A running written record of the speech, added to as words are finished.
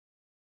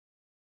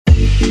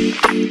All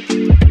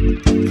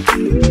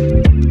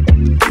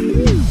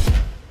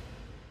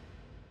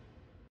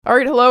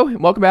right, hello,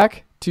 and welcome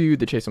back to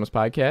the Chase Thomas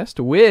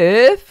podcast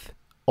with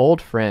old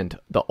friend,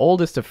 the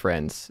oldest of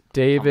friends,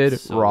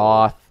 David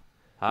Roth.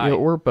 Hi. You know,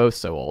 we're both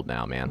so old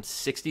now, man. I'm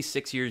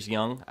 66 years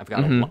young. I've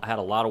got had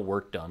a lot of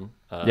work done.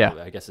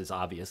 I guess it's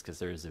obvious because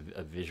there's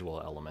a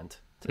visual element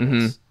to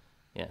this.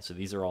 Yeah, so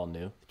these are all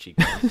new.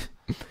 Cheekbones.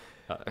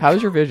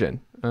 How's your vision?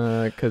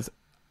 Because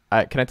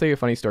can I tell you a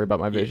funny story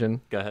about my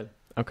vision? Go ahead.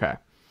 Okay.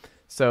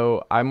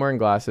 So I'm wearing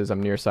glasses.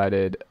 I'm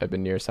nearsighted. I've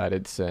been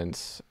nearsighted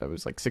since I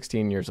was like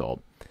 16 years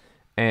old.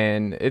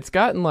 And it's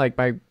gotten like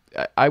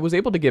I was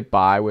able to get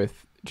by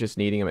with just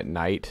needing them at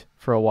night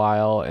for a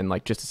while and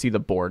like just to see the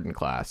board in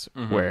class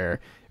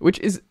which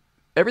is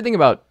everything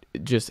about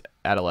just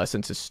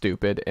adolescence is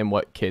stupid and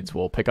what kids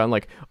will pick on.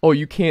 Like, oh,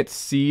 you can't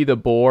see the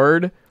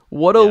board?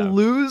 What a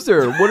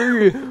loser. What are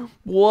you?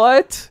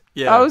 What?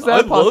 Yeah, how is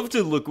that I'd love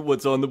to look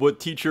at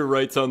what teacher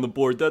writes on the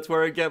board. That's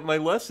where I get my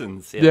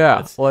lessons.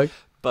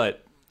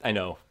 But I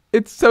know.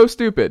 It's so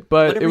stupid,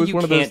 but whatever it was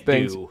one of those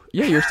things.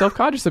 Yeah, you're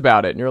self-conscious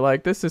about it, and you're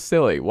like, this is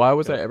silly. Why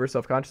was I ever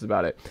self-conscious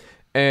about it?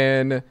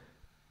 And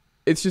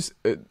it's just,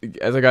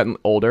 as I gotten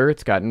older,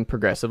 it's gotten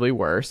progressively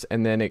worse,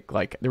 and then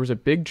there was a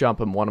big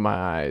jump in one of my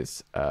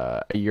eyes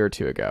a year or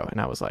two ago,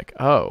 and I was like,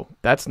 oh,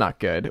 that's not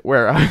good.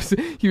 Where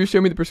he was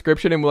showing me the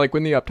prescription, and like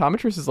when the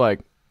optometrist is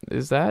like,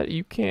 is that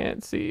you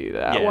can't see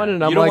that one?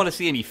 And I'm you don't like, want to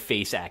see any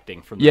face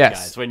acting from those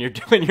guys when you're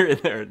in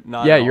there.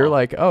 You're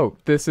like, oh,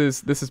 this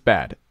is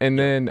bad. And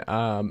then,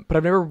 but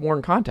I've never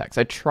worn contacts.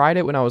 I tried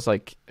it when I was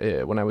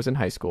when I was in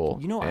high school.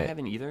 You know, I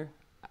haven't either.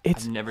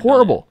 It's I've never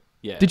horrible. Done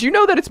it. Yeah. Did you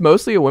know that it's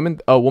mostly a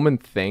woman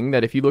thing?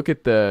 That if you look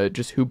at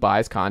just who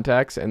buys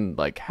contacts and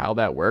like how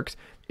that works,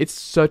 it's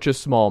such a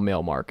small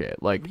male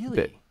market. Like,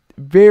 really?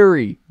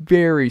 Very,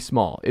 very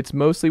small. It's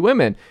mostly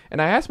women.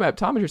 And I asked my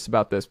optometrist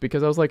about this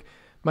because I was like,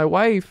 my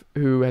wife,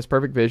 who has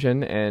perfect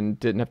vision and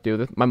didn't have to deal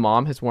with it, my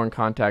mom has worn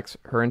contacts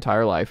her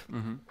entire life.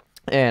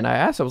 And I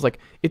asked, I was like,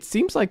 it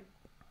seems like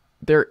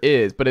there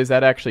is, but is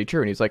that actually true?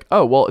 And he's like,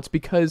 oh, well, it's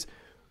because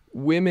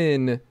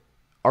women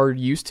are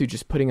used to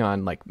just putting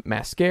on like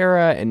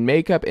mascara and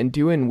makeup and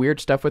doing weird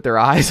stuff with their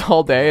eyes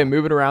all day and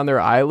moving around their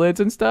eyelids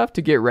and stuff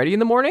to get ready in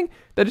the morning,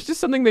 that it's just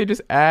something they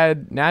just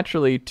add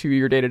naturally to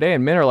your day-to-day.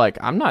 And men are like,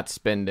 I'm not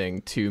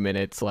spending 2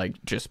 minutes like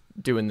just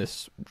doing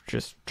this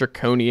just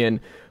draconian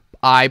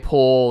eye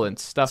pull and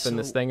stuff in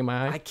this thing in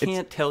my eye. I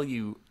can't tell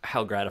you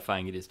how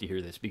gratifying it is to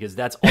hear this, because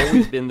that's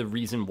always been the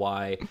reason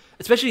why,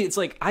 especially it's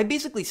like I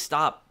basically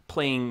stopped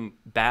playing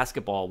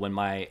basketball when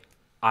my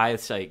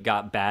eyesight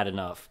got bad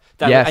enough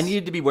that I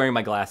needed to be wearing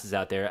my glasses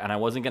out there, and I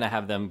wasn't going to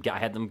have them I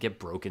had them get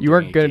broken. You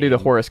weren't going to do the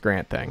Horace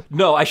Grant thing.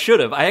 No, I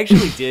should have. I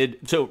actually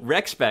did. So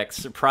rec specs,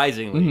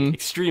 surprisingly,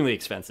 extremely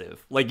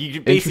expensive. Like you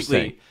could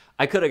basically,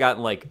 I could have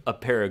gotten like a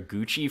pair of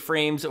Gucci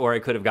frames, or I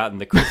could have gotten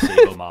the Chris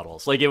Sabo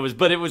models. Like it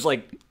was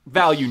like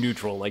value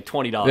neutral, like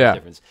 $20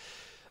 difference.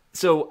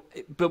 So,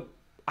 but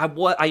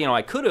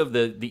I could have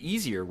the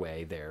easier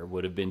way there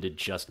would have been to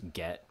just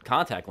get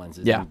contact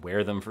lenses and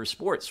wear them for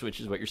sports, which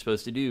is what you're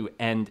supposed to do.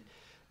 And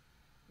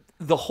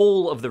the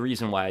whole of the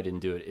reason why I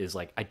didn't do it is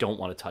like I don't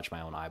want to touch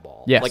my own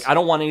eyeball. Yes. Like I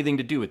don't want anything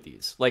to do with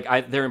these. Like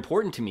they're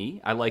important to me.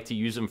 I like to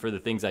use them for the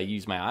things I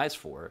use my eyes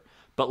for,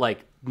 but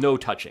like no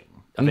touching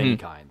of any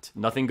kind.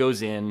 Nothing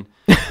goes in.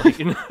 Like,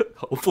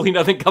 hopefully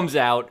nothing comes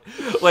out.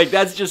 Like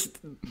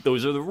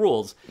those are the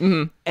rules.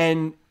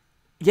 And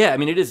yeah, I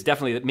mean,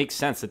 it makes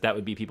sense that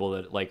would be people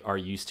that like are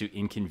used to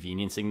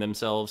inconveniencing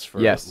themselves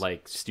for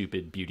like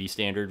stupid beauty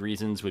standard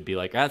reasons, would be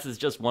like, this is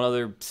just one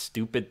other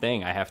stupid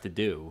thing I have to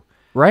do.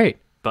 Right.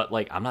 But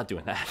like, I'm not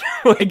doing that.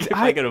 Like, if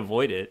I can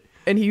avoid it.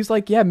 And he's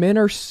like, yeah, men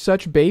are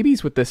such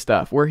babies with this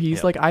stuff, where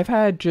he's like, I've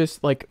had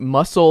just like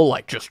muscle,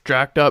 like just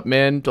jacked up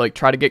men to like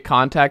try to get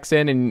contacts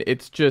in, and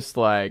it's just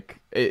like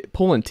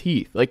pulling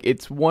teeth. Like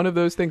it's one of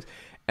those things.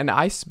 And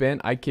I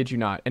kid you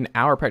not, an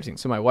hour practicing.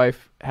 So my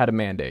wife had a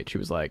mandate. She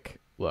was like,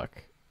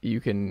 look, you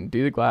can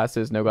do the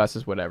glasses, no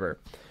glasses, whatever,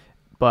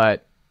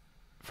 but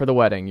for the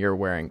wedding, you're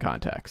wearing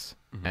contacts.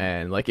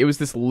 And like it was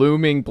this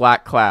looming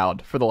black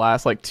cloud for the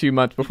last like 2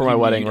 months before my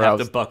wedding. You'd have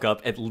to buck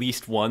up at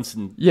least once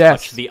and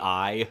touch the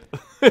eye.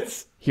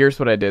 Here's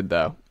what I did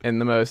though,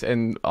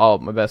 and all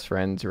my best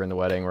friends who were in the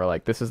wedding were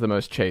like, "This is the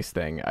most Chase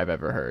thing I've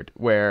ever heard."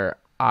 Where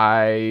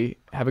I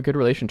have a good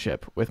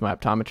relationship with my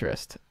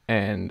optometrist,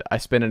 and I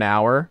spent an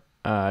hour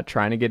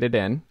trying to get it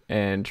in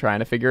and trying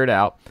to figure it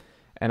out,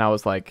 and I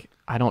was like,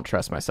 I don't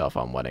trust myself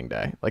on wedding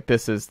day. Like,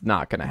 this is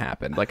not going to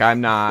happen. Like,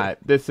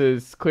 this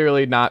is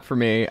clearly not for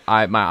me.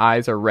 My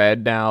eyes are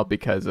red now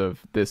because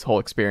of this whole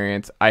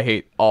experience. I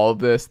hate all of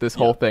this. This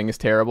whole thing is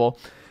terrible.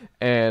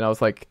 And I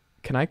was like,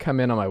 can I come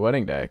in on my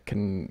wedding day?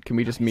 Can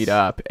we just meet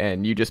up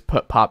and you just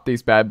pop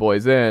these bad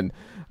boys in?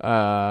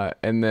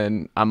 And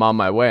then I'm on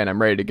my way and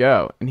I'm ready to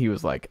go. And he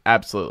was like,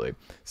 absolutely.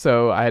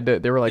 So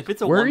they were like,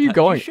 where are you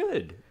going? You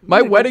should.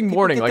 My wedding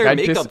morning, get like their I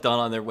makeup just done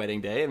on their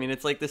wedding day. I mean,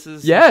 it's like you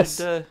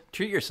should,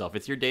 treat yourself.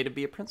 It's your day to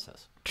be a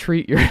princess.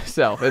 Treat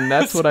yourself, and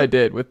that's what I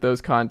did with those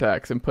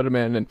contacts and put them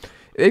in. And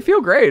they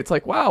feel great. It's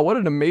like, wow, what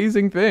an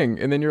amazing thing.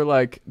 And then you're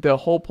like, the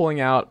whole pulling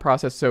out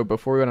process. So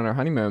before we went on our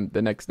honeymoon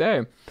the next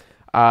day,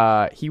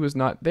 he was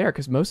not there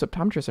because most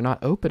optometrists are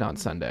not open on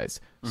Sundays.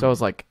 So I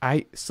was like,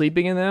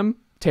 sleeping in them,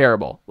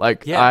 terrible.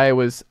 Like I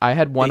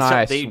had one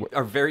eye. They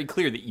are very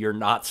clear that you're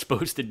not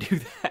supposed to do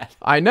that.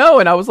 I know.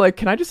 And I was like,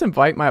 can I just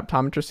invite my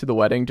optometrist to the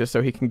wedding just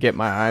so he can get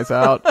my eyes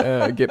out,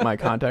 get my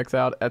contacts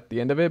out at the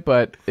end of it?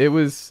 But it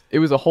was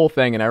a whole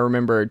thing. And I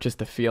remember just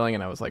the feeling,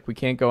 and I was like, we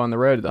can't go on the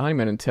road to the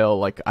honeymoon until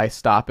like I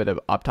stop at an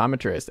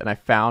optometrist. And I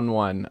found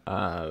one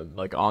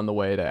like on the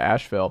way to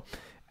Asheville,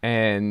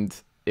 and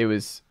it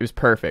was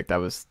perfect. I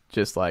was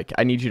just like,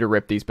 I need you to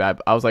rip these bad.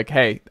 I was like,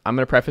 hey, I'm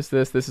going to preface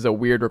this. This is a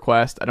weird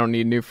request. I don't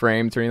need new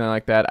frames or anything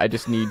like that. I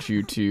just need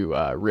you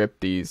to rip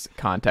these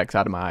contacts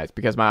out of my eyes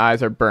because my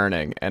eyes are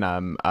burning and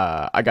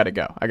I got to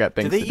go. I got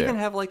things to do. Do they even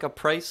have like a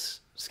price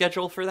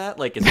schedule for that?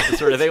 Like, is it the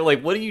sort of thing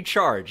like, what do you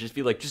charge? Just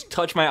be like, just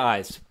touch my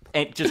eyes.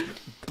 And just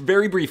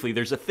very briefly,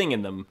 there's a thing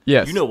in them.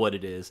 Yes. You know what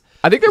it is.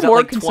 I think they're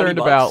more concerned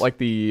about like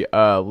the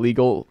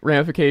legal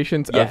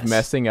ramifications of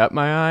messing up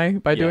my eye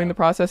by doing the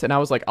process. And I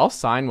was like, I'll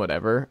sign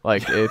whatever.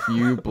 Like if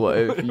you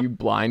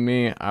blind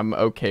me, I'm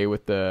okay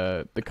with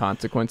the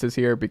consequences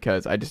here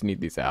because I just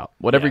need these out.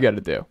 Whatever you got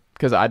to do.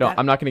 Because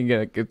I'm not going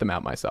to get them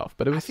out myself.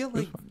 But I feel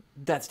like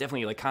that's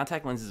definitely like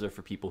contact lenses are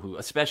for people who,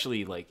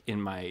 especially like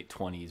in my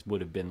 20s,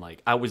 would have been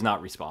like, I was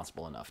not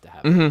responsible enough to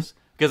have those.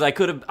 Because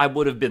I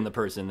would have been the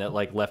person that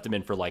like left him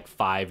in for like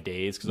 5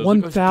 days because I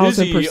was like,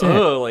 1,000%.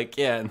 Oh, like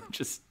and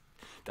just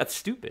that's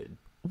stupid.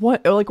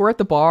 What? Like we're at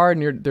the bar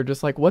and they're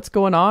just like, what's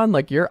going on?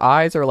 Like your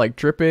eyes are like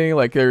dripping.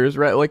 Like there's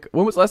like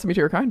when was the last time you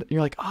took your contact?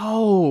 You're like,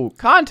 oh,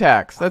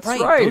 contacts. That's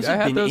right. Those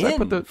have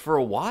been in for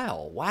a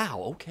while.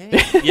 Wow.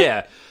 Okay.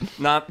 Yeah.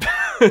 Not.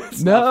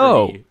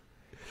 Not for me.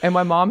 And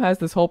my mom has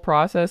this whole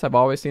process. I've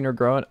always seen her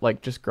growing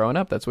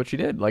up. That's what she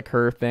did, like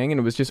her thing, and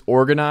it was just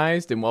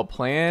organized and well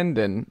planned.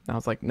 And I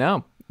was like,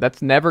 no, that's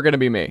never gonna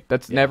be me.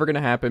 That's never gonna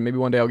happen. Maybe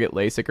one day I'll get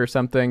LASIK or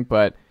something,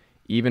 but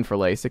even for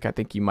LASIK, I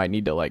think you might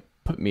need to like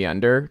put me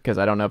under because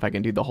I don't know if I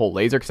can do the whole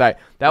laser. Because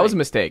that was a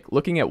mistake.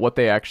 Looking at what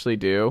they actually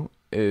do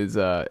is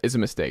a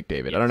mistake,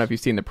 David. Yes. I don't know if you've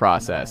seen the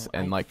process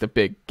and like the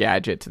big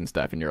gadgets and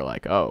stuff, and you're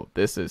like, oh,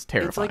 this is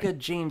terrifying. It's like a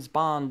James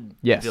Bond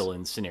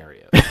villain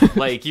scenario.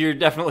 Like you're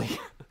definitely.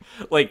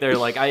 Like they're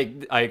like,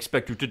 I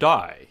expect you to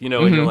die, you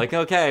know, and you're like,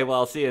 okay, well,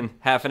 I'll see you in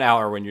half an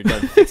hour when you're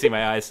done fixing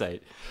my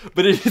eyesight.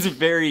 But it is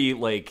very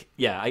like,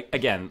 I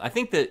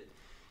think that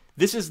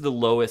this is the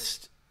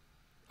lowest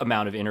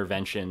amount of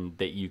intervention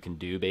that you can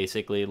do,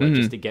 basically, like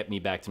just to get me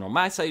back to normal.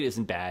 My eyesight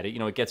isn't bad.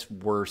 It gets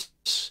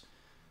worse.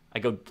 I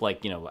go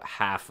like,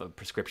 half a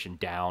prescription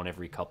down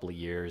every couple of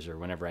years or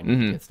whenever I need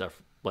to get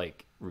stuff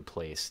like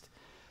replaced.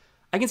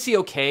 I can see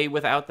okay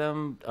without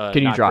them.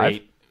 Can you drive?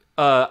 Great.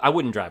 I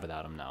wouldn't drive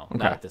without them, no. Okay.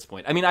 Not at this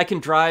point. I mean, I can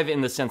drive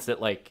in the sense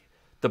that, like,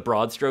 the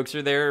broad strokes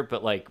are there,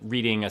 but, like,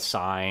 reading a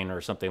sign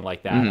or something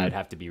like that, I'd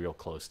have to be real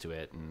close to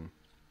it. And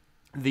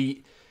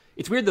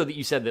it's weird, though, that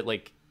you said that,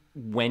 like,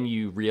 when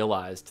you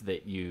realized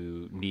that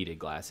you needed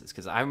glasses,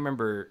 because I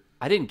remember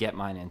I didn't get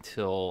mine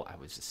until I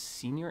was a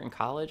senior in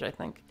college, I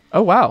think.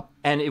 Oh, wow.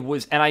 And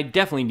I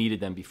definitely needed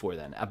them before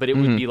then, but it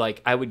would be,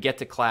 like, I would get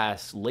to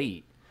class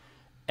late,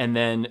 and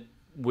then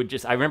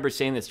I remember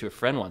saying this to a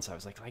friend once. I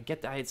was like,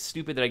 it's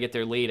stupid that I get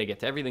there late. I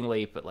get to everything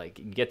late, but like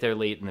you get there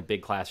late in the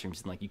big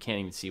classrooms and like you can't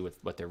even see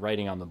what they're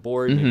writing on the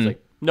board. And it's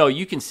like, no,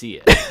 you can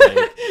see it.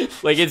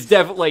 Like it's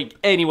definitely like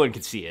anyone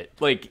can see it.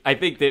 Like I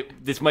think that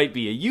this might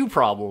be a you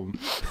problem.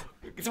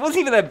 It wasn't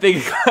even that big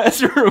a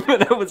classroom,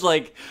 and I was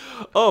like,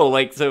 oh,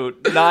 like so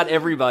not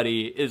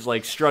everybody is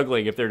like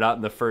struggling if they're not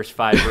in the first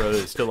 5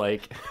 rows to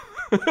like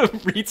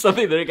read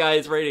something that a guy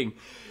is writing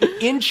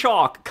in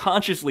chalk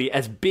consciously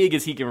as big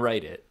as he can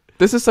write it.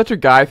 This is such a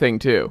guy thing,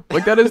 too.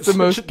 Like, that is the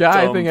most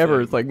guy thing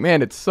ever. It's like,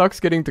 man, it sucks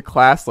getting to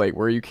class late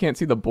where you can't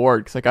see the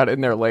board because I got in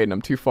there late and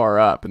I'm too far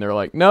up. And they're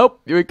like, nope,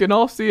 we can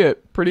all see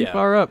it pretty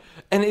far up.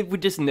 And it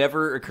would just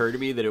never occur to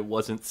me that it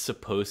wasn't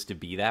supposed to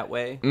be that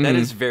way. That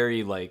is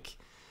very, like,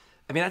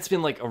 I mean, that's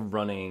been, like, a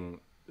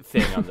running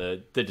thing on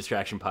the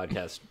Distraction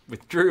podcast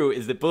with Drew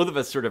is that both of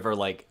us sort of are,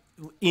 like,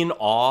 in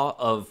awe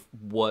of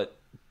what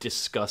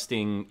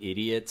disgusting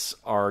idiots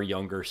our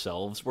younger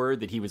selves were,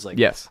 that he was like,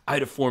 yes, I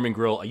had a Foreman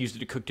grill, I used it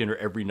to cook dinner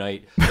every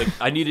night, like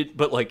I needed,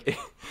 but like,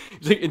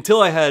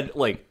 until I had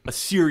like a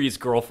serious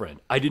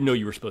girlfriend, I didn't know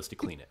you were supposed to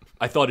clean it.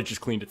 I thought it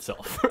just cleaned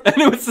itself. And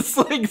it was just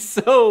like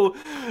so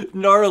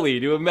gnarly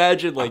to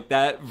imagine like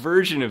that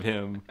version of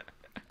him,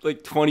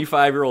 like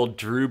 25-year-old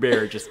Drew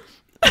Bear just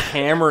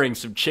hammering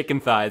some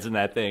chicken thighs in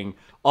that thing,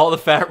 all the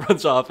fat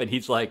runs off and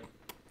he's like,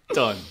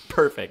 done,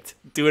 perfect,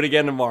 do it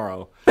again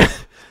tomorrow.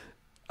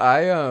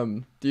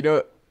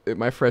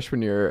 My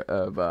freshman year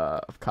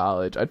of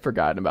college, I'd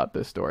forgotten about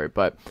this story,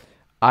 but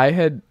I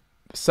had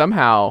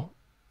somehow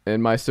in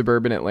my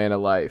suburban Atlanta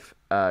life,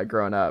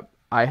 growing up,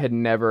 I had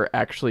never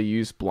actually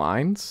used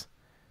blinds.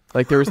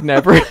 Like there was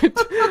never,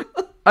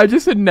 I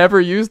just had never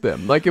used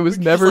them. Like it was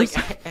never just,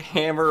 like,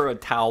 hammer a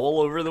towel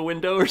over the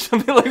window or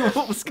something. Like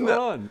what was going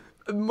on?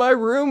 My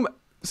room,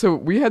 So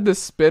we had this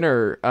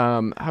spinner.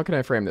 How can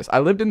I frame this? I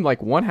lived in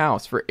like one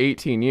house for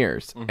 18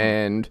 years,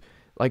 and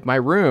like my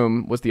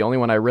room was the only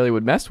one I really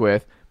would mess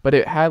with. But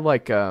it had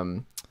like I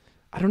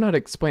don't know how to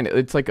explain it.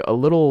 It's like a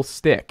little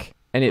stick,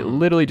 and it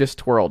literally just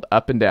twirled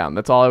up and down.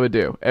 That's all I would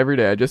do every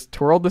day. I just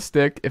twirled the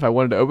stick if I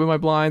wanted to open my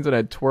blinds, and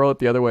I'd twirl it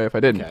the other way if I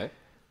didn't. Okay.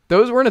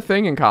 Those weren't a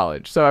thing in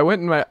college, so I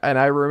went and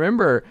I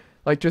remember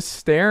like just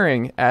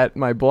staring at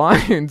my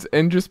blinds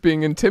and just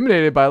being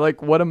intimidated by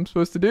like what I'm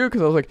supposed to do,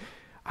 because I was like,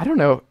 I don't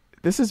know.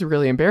 This is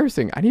really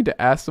embarrassing. I need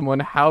to ask someone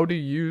how to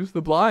use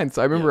the blinds.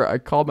 So I remember I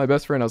called my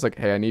best friend. I was like,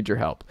 hey, I need your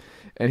help.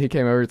 And he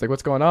came over. He's like,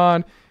 what's going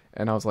on?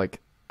 And I was like,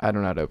 I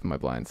don't know how to open my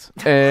blinds.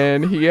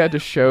 And he had to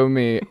show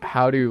me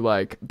how to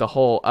like the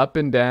whole up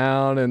and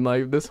down and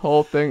like this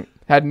whole thing.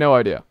 Had no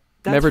idea.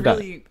 Never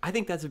done it. I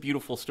think that's a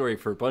beautiful story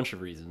for a bunch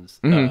of reasons.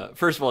 Mm-hmm.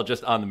 First of all,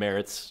 just on the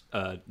merits,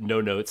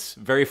 no notes.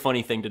 Very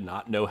funny thing to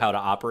not know how to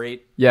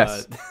operate.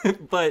 Yes.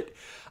 But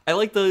I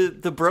like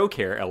the bro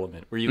care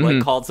element where you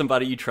like called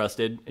somebody you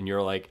trusted and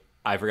you're like,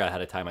 I forgot how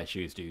to tie my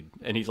shoes, dude.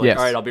 And he's like, Yes.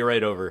 all right, I'll be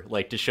right over.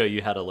 Like to show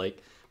you how to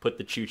like put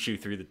the choo-choo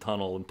through the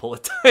tunnel and pull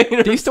it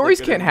tight. These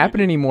stories can't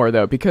happen anymore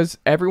though, because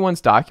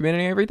everyone's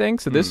documenting everything.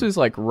 So this is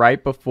like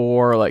right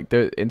before like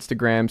the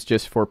Instagram's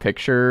just for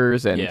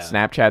pictures and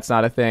Snapchat's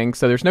not a thing.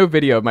 So there's no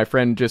video of my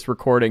friend just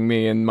recording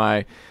me in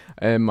my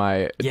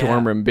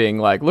dorm room being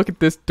like, look at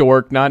this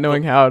dork not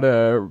knowing how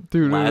to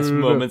do last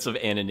moments of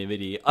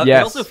anonymity. Yes.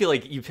 I also feel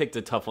like you picked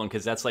a tough one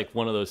because that's like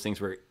one of those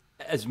things where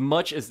as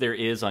much as there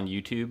is on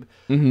YouTube,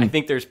 I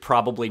think there's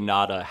probably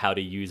not a how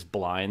to use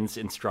blinds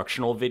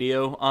instructional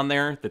video on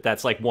there.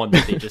 That's like one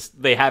that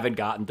they haven't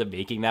gotten to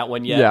making that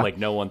one yet. Yeah. Like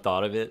no one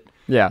thought of it.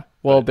 Yeah.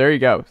 Well, there you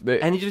go.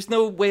 And there's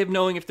no way of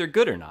knowing if they're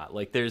good or not.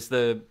 Like there's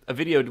a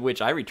video to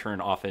which I return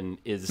often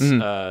is,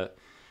 have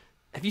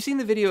you seen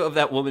the video of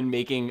that woman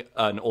making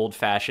an old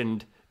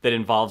fashioned that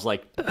involves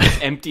like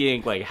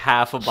emptying like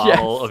half a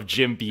bottle of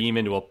Jim Beam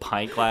into a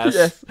pint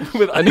glass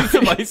with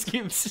some ice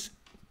cubes?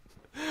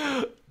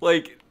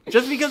 Like,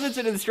 just because it's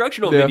an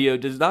instructional video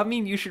does not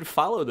mean you should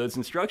follow those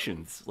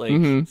instructions. Like,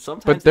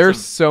 sometimes. But there's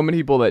so many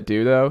people that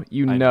do, though.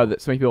 You know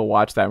that so many people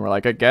watch that and we're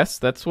like, I guess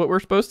that's what we're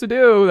supposed to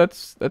do.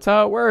 That's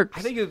how it works.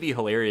 I think it would be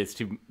hilarious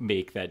to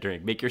make that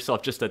drink. Make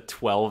yourself just a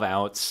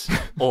 12-ounce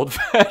old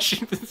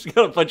fashioned. It's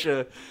got a bunch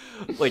of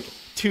like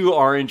 2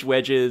 orange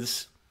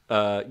wedges.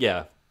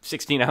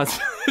 16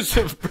 ounces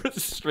of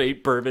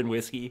straight bourbon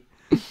whiskey.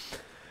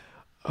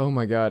 Oh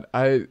my god,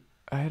 I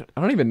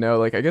don't even know.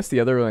 Like, I guess the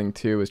other thing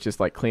too is just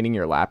like cleaning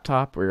your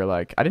laptop, where you're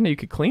like, I didn't know you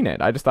could clean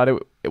it. I just thought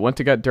it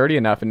once it got dirty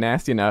enough and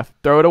nasty enough,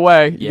 throw it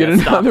away. You get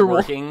another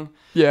working.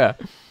 Yeah.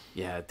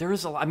 Yeah, there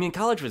was a lot. I mean,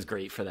 college was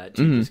great for that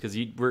too, just because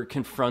you were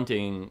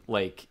confronting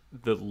like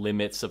the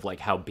limits of like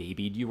how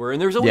babied you were, and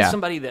there was always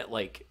somebody that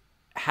like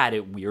had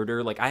it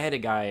weirder. Like I had a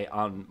guy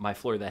on my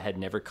floor that had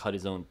never cut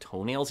his own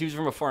toenails. He was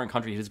from a foreign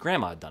country. His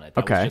grandma had done it.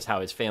 That was just how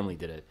his family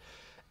did it.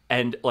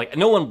 And like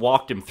no one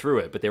walked him through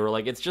it, but they were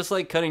like, it's just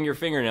like cutting your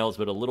fingernails,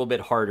 but a little bit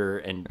harder,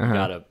 and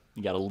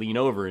you gotta lean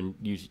over and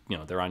use,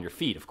 they're on your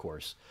feet, of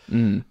course.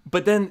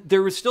 But then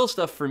there was still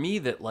stuff for me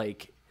that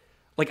like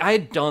I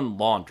had done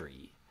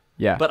laundry,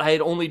 but I had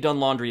only done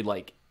laundry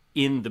like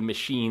in the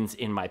machines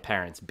in my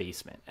parents'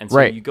 basement, and so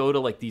you go to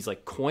like these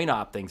like coin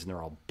op things, and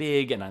they're all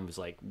big, and I was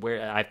like,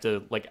 where I have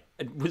to like,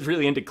 I was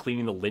really into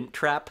cleaning the lint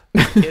trap.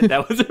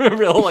 That was a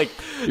real like,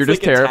 you're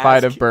just like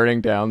terrified of burning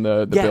down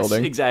the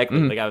building. Exactly.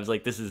 Like I was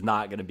like, this is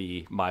not going to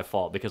be my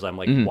fault because I'm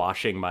like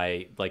washing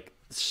my like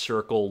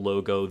Circle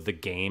logo the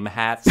game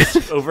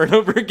hats over and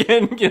over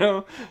again,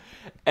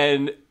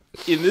 and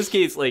in this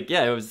case, like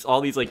it was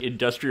all these like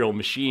industrial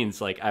machines.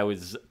 Like I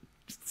was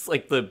it's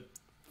like the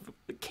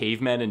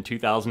cavemen in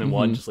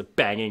 2001, just like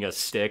banging a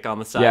stick on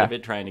the side of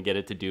it, trying to get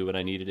it to do what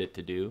I needed it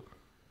to do.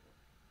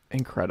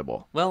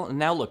 Incredible. Well,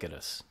 now look at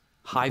us,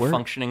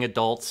 high-functioning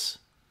adults,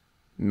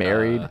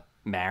 married,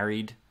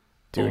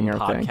 doing our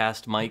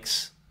podcast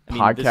mics.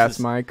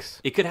 Mics.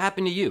 It could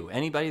happen to you.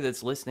 Anybody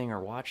that's listening or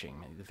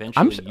watching,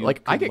 eventually,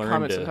 I get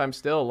comments sometimes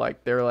still.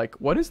 Like they're like,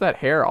 "What is that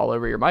hair all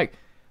over your mic?"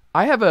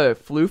 I have a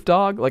floof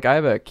dog. Like I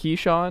have a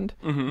Keeshond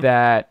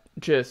that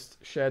just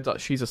sheds.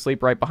 She's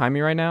asleep right behind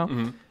me right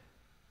now.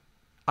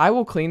 I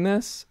will clean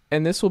this,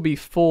 and this will be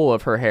full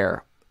of her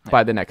hair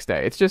by the next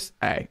day. It's just,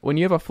 hey, when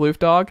you have a floof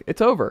dog,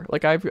 it's over.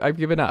 Like I've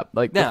given up.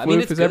 Like the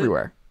floof is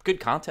everywhere. Good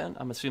content.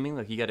 I'm assuming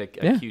like you got a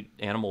cute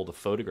animal to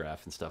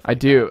photograph and stuff. I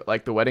do.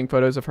 Like the wedding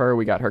photos of her,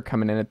 we got her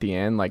coming in at the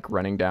end, like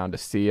running down to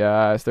see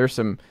us.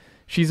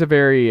 She's a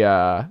very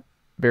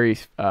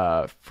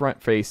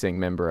front-facing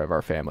member of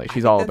our family.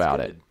 She's all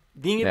about it.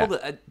 Being able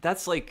to,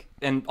 that's like,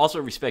 and also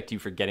respect you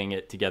for getting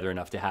it together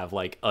enough to have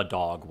like a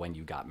dog when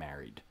you got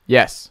married.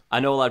 Yes. I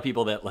know a lot of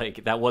people that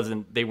like,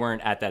 they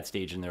weren't at that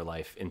stage in their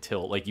life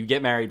until like you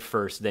get married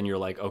first, then you're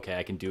like, okay,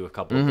 I can do a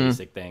couple of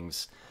basic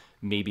things.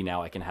 Maybe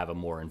now I can have a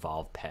more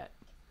involved pet.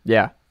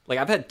 Yeah. Like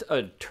I've had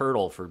a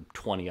turtle for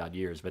 20 odd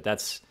years, but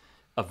that's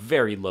a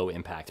very low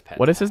impact pet.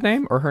 What is his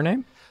name or her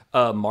name?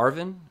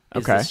 Marvin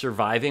is the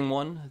surviving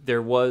one.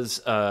 There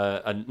was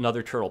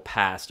another turtle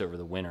passed over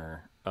the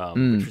winter.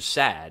 Which was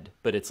sad,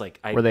 but it's like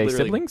were they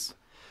siblings?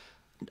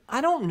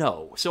 I don't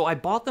know. So I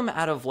bought them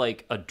out of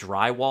like a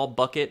drywall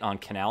bucket on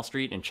Canal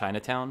Street in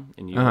Chinatown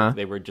in New York.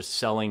 They were just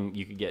selling.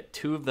 You could get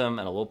 2 of them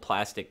in a little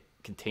plastic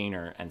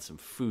container and some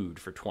food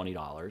for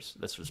 $20.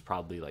 This was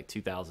probably like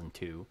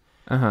 2002.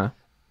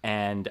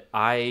 And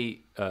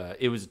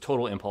it was a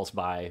total impulse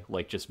buy.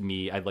 Like just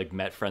me, I'd like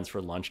met friends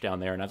for lunch down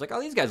there, and I was like, oh,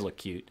 these guys look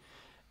cute,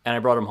 and I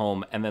brought them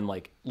home. And then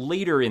like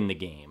later in the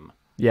game,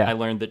 I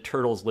learned that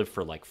turtles live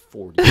for like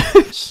 40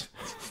 years.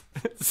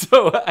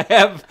 So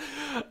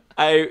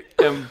I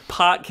am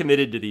pot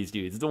committed to these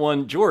dudes. The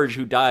one, George,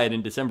 who died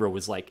in December,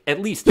 was like at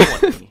least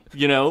 20,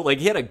 like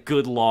he had a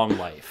good long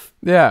life.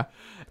 Yeah.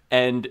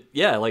 And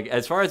yeah, like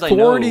as far as I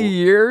know, 40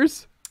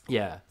 years?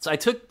 Yeah. So I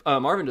took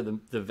Marvin to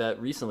the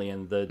vet recently,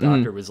 and the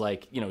doctor was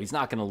like, he's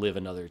not going to live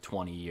another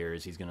 20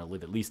 years. He's going to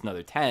live at least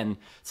another 10.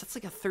 So that's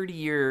like a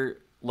 30-year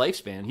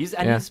lifespan. He's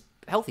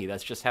healthy.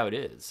 That's just how it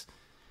is.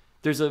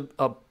 There's a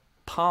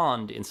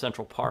pond in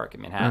Central Park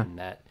in Manhattan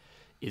that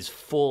is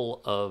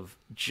full of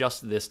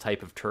just this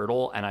type of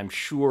turtle, and I'm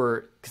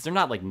sure because they're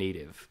not like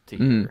native to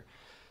here,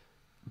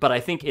 but I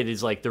think it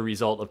is like the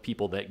result of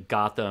people that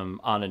got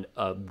them on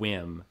a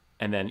whim,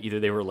 and then either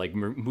they were like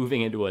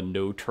moving into a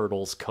no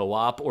turtles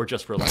co-op, or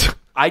just were like,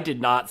 I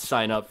did not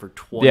sign up for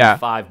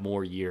 25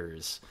 more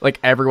years. Like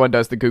everyone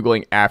does the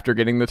Googling after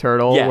getting the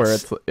turtle, where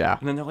it's and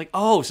then they're like,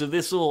 oh, so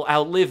this will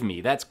outlive me.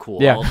 That's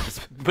cool. Yeah. I'll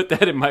just put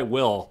that in my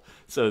will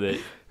so that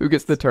who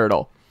gets the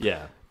turtle?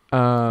 Yeah.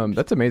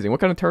 That's amazing. What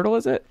kind of turtle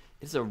is it?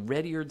 It's a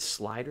red-eared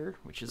slider,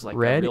 which is like a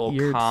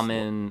real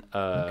common.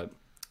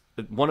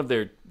 One of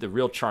the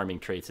real charming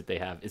traits that they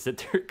have is that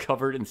they're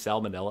covered in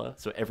salmonella.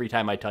 So every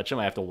time I touch them,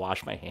 I have to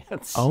wash my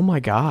hands. Oh my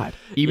god!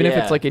 Even if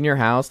it's like in your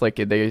house, like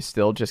they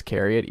still just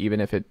carry it, even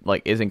if it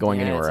like isn't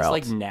going anywhere else.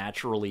 It's like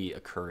naturally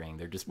occurring.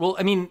 They're just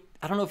I mean,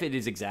 I don't know if it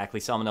is exactly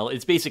salmonella.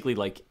 It's basically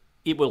like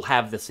it will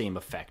have the same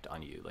effect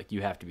on you. Like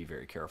you have to be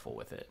very careful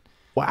with it.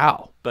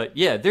 Wow. But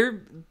yeah,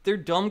 they're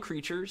dumb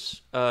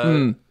creatures.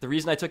 The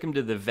reason I took him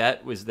to the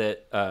vet was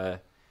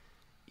that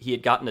he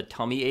had gotten a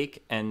tummy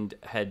ache and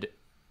had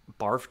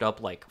barfed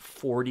up like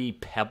 40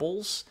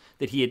 pebbles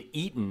that he had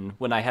eaten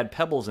when I had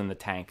pebbles in the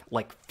tank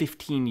like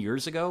 15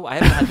 years ago. I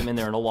haven't had them in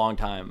there in a long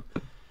time.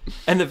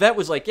 And the vet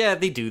was like, yeah,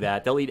 they do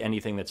that. They'll eat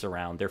anything that's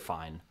around. They're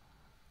fine.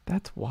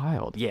 That's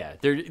wild. Yeah,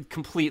 they're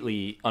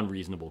completely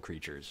unreasonable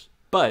creatures.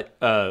 But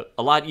a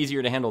lot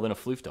easier to handle than a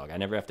floof dog. I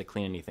never have to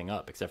clean anything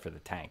up except for the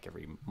tank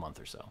every month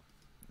or so.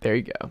 There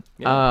you go.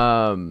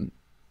 Yeah.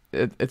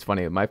 It's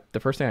funny. The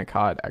first thing I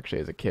caught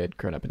actually as a kid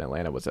growing up in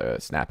Atlanta was a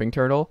snapping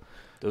turtle.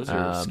 Those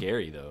are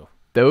scary though.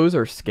 Those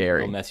are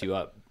scary. They'll mess you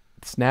up.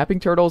 Snapping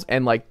turtles,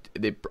 and like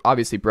they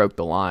obviously broke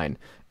the line.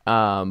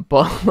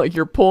 But like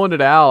you're pulling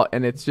it out,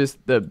 and it's just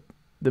the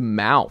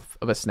mouth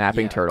of a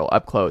snapping turtle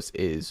up close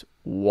is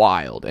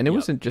wild. And it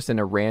wasn't just in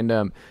a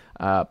random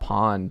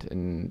pond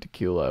in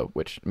Tequila,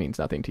 which means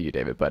nothing to you,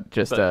 David, but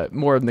just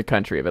more in the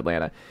country of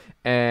Atlanta.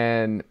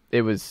 And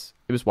it was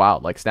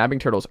wild. Like snapping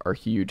turtles are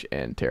huge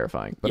and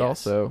terrifying, but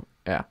also,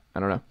 I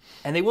don't know.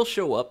 And they will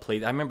show up. I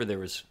remember there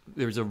was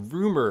a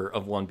rumor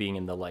of one being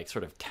in the like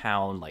sort of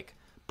town, like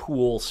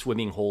pool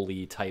swimming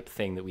hole-y type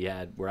thing that we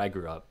had where I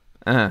grew up.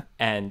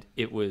 And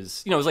it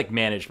was, it was like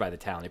managed by the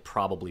town. It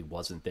probably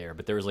wasn't there,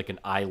 but there was like an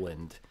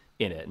island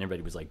in it, and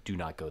everybody was like, do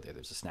not go there.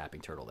 There's a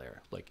snapping turtle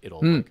there. Like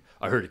it'll like,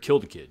 I heard it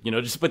killed a kid,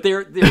 but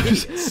they're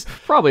hideous.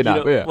 Probably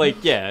not.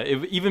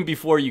 Even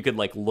before you could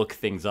like look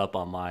things up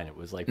online, it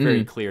was like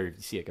very clear. You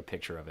see like a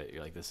picture of it,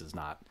 you're like, this is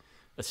not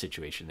a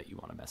situation that you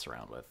want to mess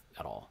around with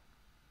at all.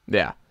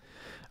 Yeah.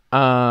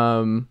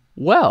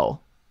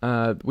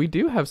 We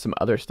do have some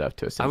other stuff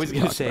to essentially I was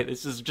going to say,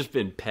 this has just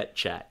been pet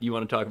chat. You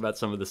want to talk about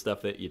some of the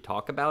stuff that you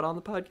talk about on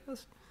the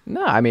podcast?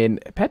 No, I mean,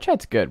 pet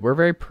chat's good. We're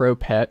very pro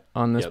pet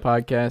on this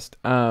podcast.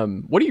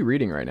 What are you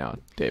reading right now,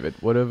 David?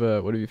 What have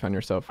you found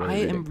yourself reading?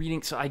 I am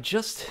reading. So I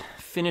just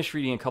finished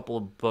reading a couple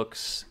of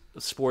books,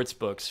 sports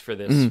books, for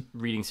this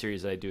reading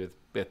series that I do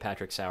with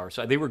Patrick Sauer.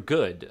 So they were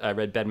good. I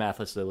read Ben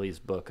Mathis-Lilly's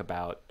book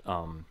about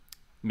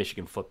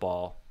Michigan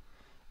football,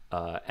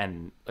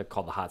 and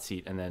called The Hot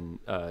Seat, and then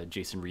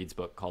Jason Reed's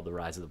book called The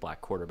Rise of the Black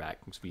Quarterback.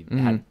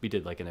 We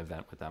did like an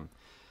event with them.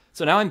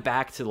 So now I'm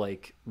back to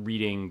like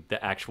reading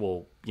the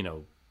actual,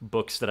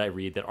 books that I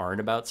read that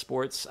aren't about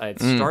sports. I had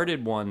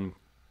started one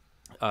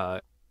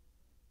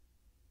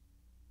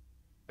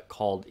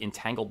called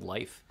Entangled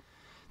Life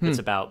that's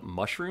about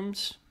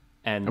mushrooms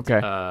and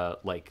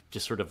like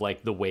just sort of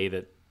like the way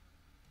that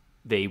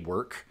they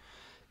work.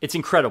 It's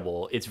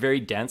incredible. It's very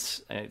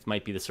dense. It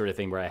might be the sort of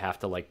thing where I have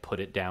to like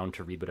put it down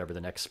to read whatever the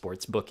next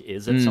sports book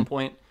is at some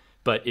point,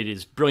 but it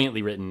is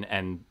brilliantly written,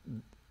 and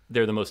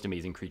they're the most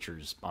amazing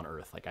creatures on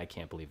earth. Like I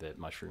can't believe that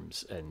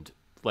mushrooms and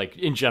like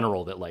in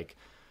general that like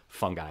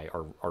fungi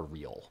are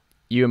real.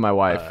 You and my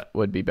wife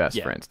would be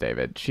best friends,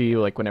 David. She,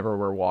 like, whenever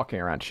we're walking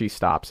around, she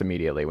stops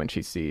immediately when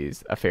she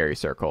sees a fairy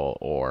circle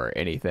or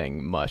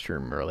anything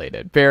mushroom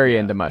related. Very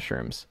into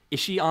mushrooms. Is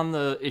she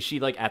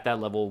like at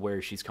that level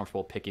where she's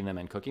comfortable picking them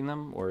and cooking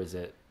them, or is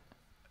it?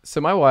 So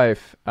my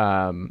wife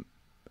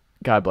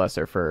God bless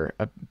her for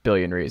a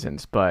billion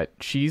reasons, but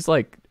she's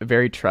like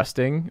very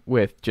trusting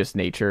with just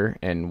nature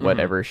and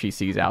whatever she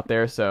sees out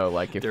there. So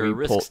like if there we are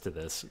risks to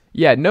this.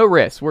 yeah, no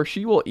risks, where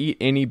she will eat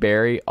any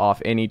berry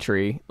off any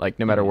tree, like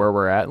no matter where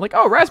we're at. Like,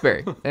 oh,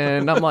 raspberry.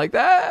 And I'm like,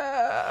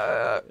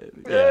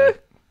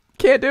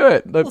 can't do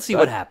it. We'll see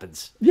what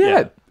happens.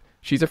 Yeah.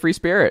 She's a free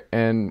spirit.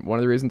 And one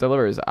of the reasons I love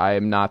her is I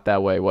am not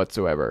that way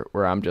whatsoever,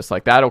 where I'm just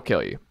like, that'll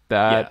kill you.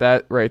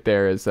 That right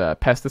there is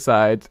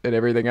pesticides and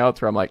everything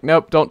else, where I'm like,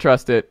 nope, don't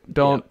trust it.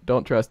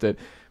 Don't trust it.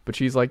 But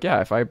she's like,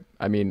 yeah,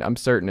 I mean, I'm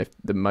certain if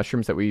the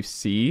mushrooms that we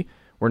see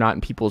were not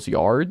in people's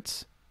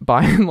yards,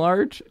 by and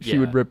large, she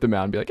would rip them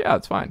out and be like, yeah,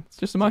 it's fine. It's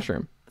just a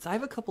mushroom. So I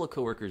have a couple of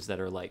coworkers that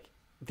are like,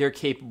 they're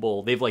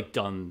capable. They've like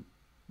done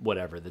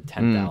whatever, the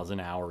 10,000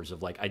 hours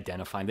of like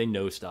identifying. They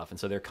know stuff. And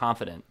so they're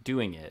confident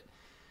doing it.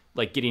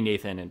 Like Giddy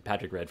Nathan and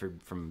Patrick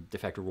Redford from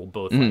Defector will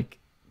both like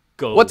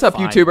go. What's up,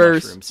 YouTubers?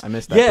 Mushrooms. I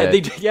missed that.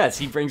 Yeah, yes,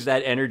 he brings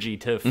that energy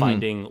to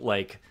finding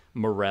like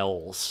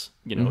morels,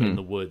 in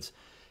the woods.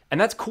 And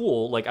that's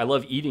cool. Like, I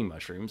love eating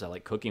mushrooms. I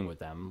like cooking with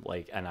them.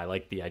 Like, and I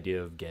like the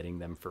idea of getting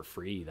them for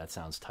free. That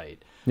sounds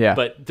tight. Yeah.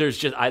 But there's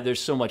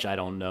so much I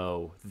don't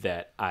know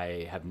that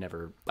I have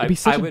never. It'd be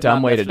such a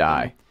dumb way to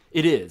die.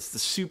 It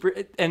is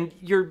and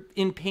you're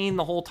in pain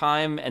the whole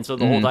time. And so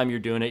the whole time you're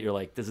doing it, you're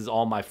like, this is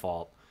all my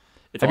fault.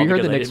 It's have all you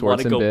heard the I Nick didn't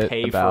want to Swardson go bit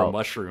pay about for a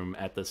mushroom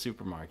at the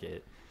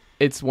supermarket?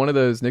 It's one of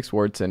those Nick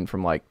Swardson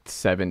from like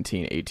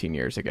 17, 18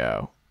 years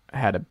ago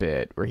had a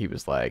bit where he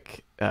was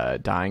like,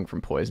 dying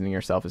from poisoning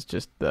yourself is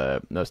just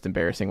the most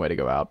embarrassing way to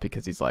go out,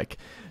 because he's like,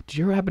 did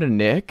you ever happen to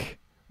Nick?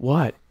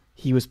 What?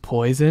 He was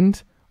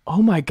poisoned?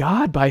 Oh my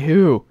God, by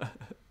who?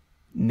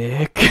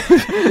 Nick.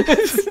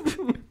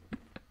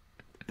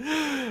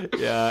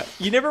 Yeah.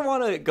 You never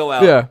want to go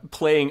out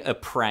playing a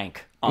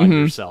prank on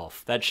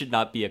yourself. That should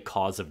not be a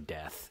cause of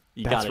death.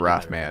 That's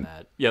rough, man.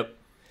 Yep.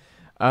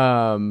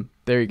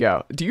 There you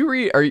go. Do you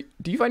read?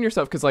 Do you find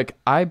yourself? Because like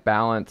I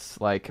balance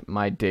like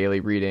my daily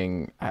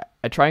reading.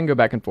 I try and go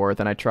back and forth,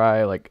 and I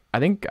try like I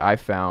think I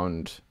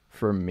found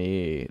for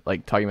me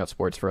like talking about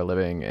sports for a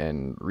living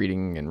and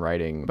reading and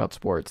writing about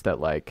sports that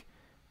like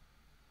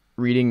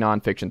reading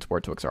nonfiction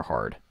sports books are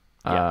hard.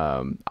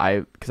 Yeah.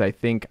 Because I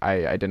think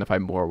I identify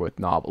more with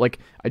novel. Like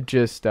I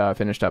just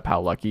finished up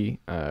How Lucky,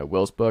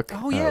 Will's book.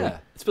 Oh yeah,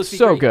 it's supposed to be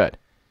so great. good.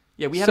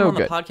 Yeah, we had him on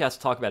the podcast to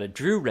talk about it.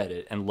 Drew read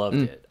it and loved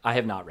it. I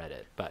have not read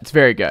it, but it's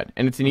very good,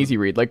 and it's an easy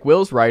read. Like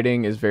Will's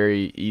writing is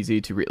very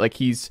easy to read. Like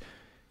he's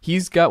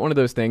got one of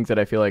those things that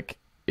I feel like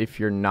if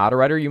you're not a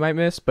writer you might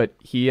miss, but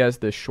he has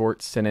the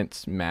short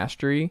sentence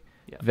mastery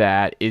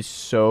that is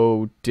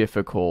so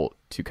difficult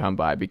to come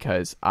by,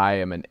 because I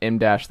am an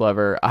M-dash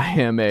lover.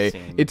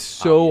 It's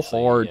so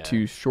hard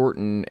to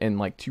shorten and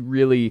like to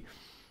really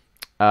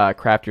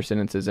craft your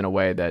sentences in a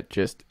way that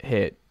just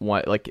hit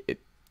one like it.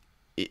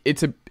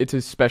 It's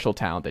a special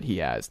talent that he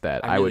has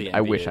that I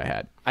wish I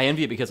had. I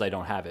envy it because I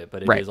don't have it,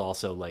 but it is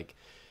also like,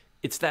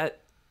 it's that,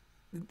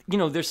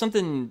 there's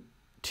something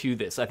to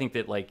this. I think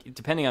that like,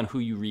 depending on who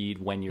you read,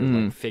 when you're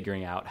like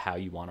figuring out how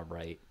you want to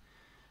write,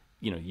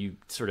 you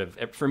sort of,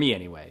 for me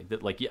anyway,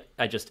 that like,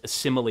 I just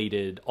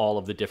assimilated all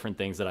of the different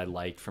things that I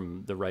liked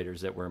from the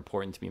writers that were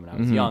important to me when I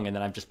was young. And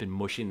then I've just been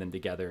mushing them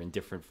together in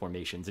different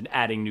formations and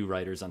adding new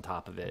writers on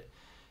top of it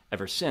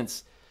ever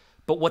since.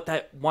 But what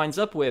that winds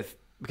up with,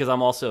 because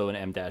I'm also an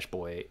M-dash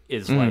boy,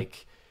 is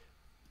like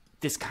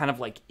this kind of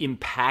like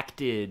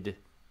impacted,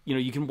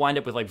 you can wind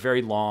up with like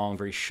very long,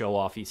 very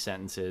show-offy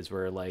sentences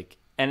where like,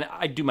 and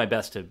I do my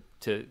best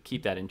to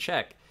keep that in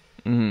check.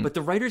 But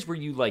the writers where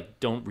you like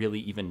don't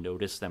really even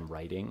notice them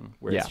writing,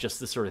 where it's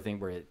just the sort of thing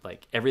where it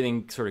like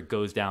everything sort of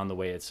goes down the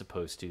way it's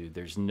supposed to.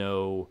 There's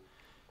no,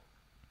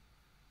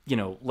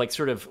 like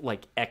sort of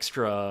like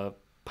extra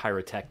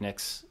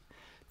pyrotechnics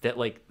that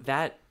like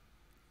that.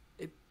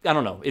 I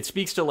don't know. It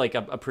speaks to like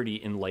a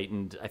pretty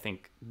enlightened, I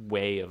think,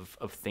 way of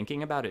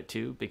thinking about it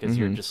too, because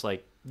you're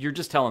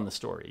just telling the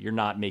story. You're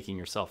not making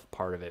yourself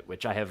part of it,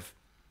 which I have,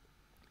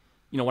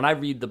 when I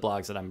read the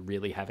blogs that I'm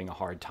really having a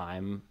hard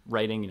time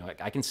writing,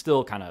 I can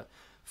still kind of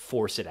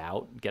force it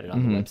out, get it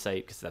on the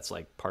website, because that's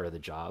like part of the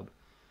job.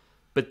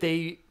 But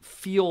they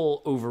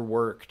feel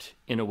overworked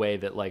in a way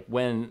that like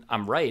when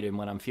I'm right and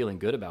when I'm feeling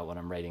good about what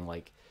I'm writing,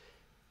 like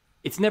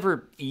it's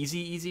never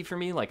easy for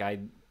me. Like I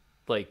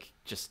like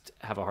just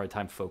have a hard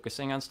time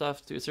focusing on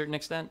stuff to a certain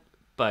extent,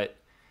 but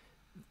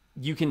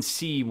you can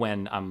see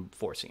when I'm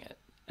forcing it.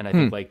 And I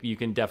think like you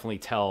can definitely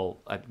tell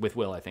with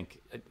Will, I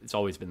think it's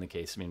always been the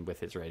case. I mean, with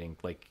his writing,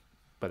 like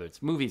whether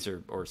it's movies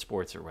or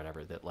sports or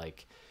whatever, that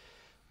like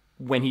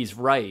when he's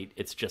right,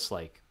 it's just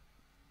like,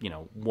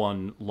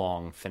 one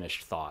long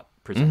finished thought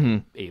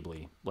presented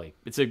ably. Like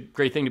it's a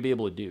great thing to be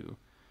able to do.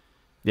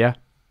 Yeah.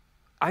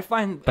 I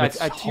find to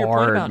your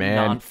point about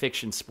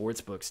nonfiction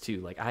sports books too.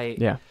 Like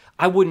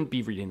I wouldn't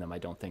be reading them. I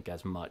don't think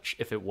as much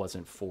if it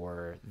wasn't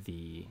for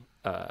the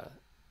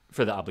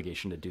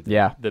obligation to do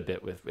the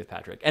bit with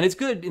Patrick. And it's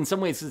good in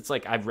some ways. It's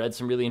like I've read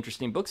some really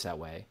interesting books that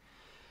way.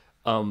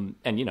 And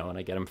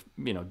I get them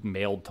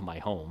mailed to my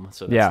home,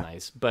 so that's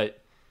nice.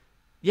 But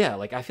Yeah,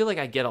 like I feel like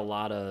I get a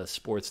lot of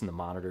sports in the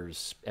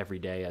monitors every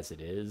day as it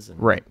is, and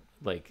Right.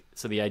 like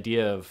so the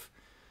idea of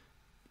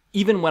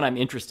even when I'm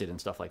interested in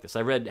stuff like this,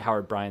 I read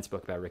Howard Bryant's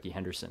book about Ricky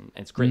Henderson,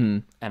 and it's great.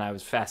 Mm-hmm. And I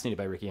was fascinated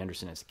by Ricky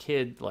Henderson as a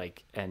kid,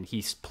 like, and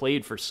he's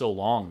played for so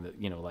long that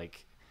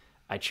like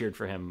I cheered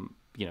for him,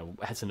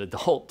 as an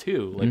adult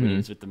too, like when he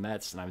was with the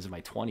Mets, and I was in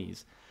my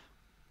 20s,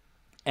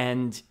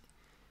 and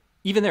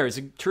even there is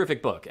a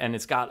terrific book, and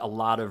it's got a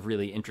lot of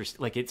really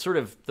interesting, like it's sort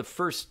of the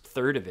first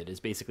third of it is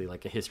basically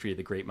like a history of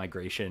the Great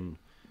Migration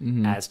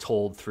as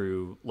told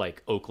through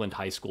like Oakland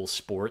high school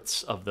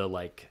sports of the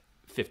like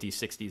 50s,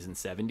 60s, and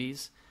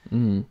 70s.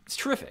 It's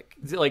terrific.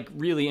 It's like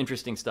really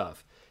interesting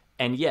stuff.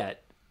 And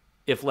yet,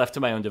 if left to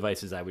my own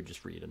devices, I would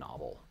just read a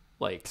novel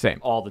like Same.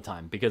 all the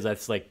time, because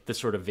that's like the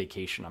sort of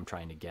vacation I'm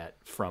trying to get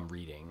from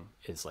reading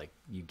is like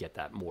you get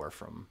that more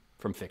from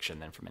fiction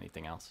than from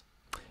anything else.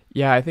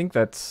 Yeah, I think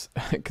that's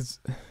because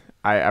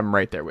I'm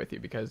right there with you,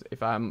 because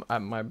if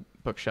my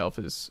bookshelf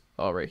is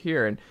all right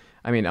here, and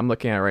I mean, I'm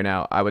looking at it right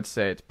now, I would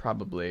say it's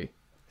probably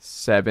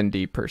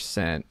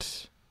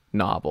 70%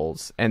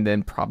 novels, and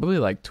then probably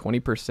like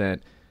 20%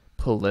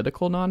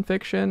 political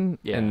nonfiction,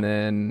 and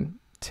then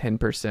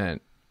 10%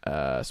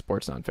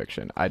 sports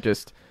nonfiction.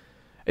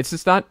 It's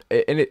just not,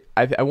 and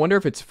I wonder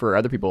if it's for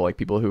other people, like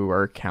people who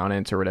are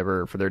accountants or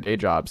whatever for their day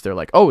jobs. They're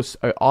like, oh, it's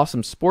an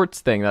awesome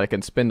sports thing that I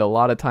can spend a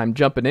lot of time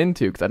jumping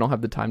into because I don't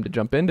have the time to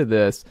jump into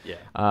this.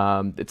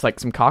 Yeah. It's like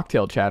some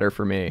cocktail chatter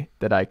for me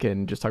that I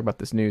can just talk about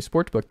this new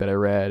sports book that I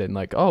read and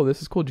like, oh,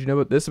 this is cool. Do you know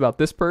about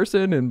this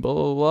person and blah,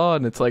 blah, blah.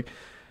 And it's like,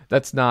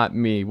 that's not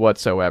me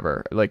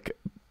whatsoever. Like,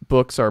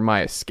 books are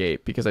my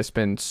escape because I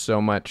spend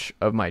so much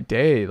of my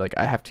day, like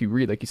I have to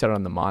read, like you said,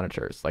 on the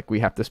monitors. Like we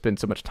have to spend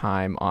so much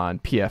time on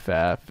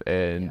PFF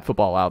and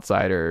Football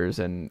Outsiders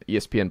and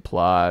ESPN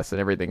Plus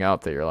and everything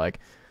else that you're like,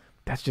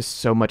 that's just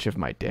so much of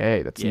my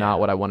day. That's not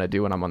what I want to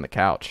do when I'm on the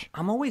couch.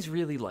 I'm always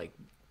really like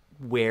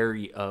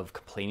wary of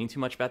complaining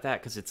too much about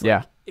that, because it's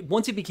like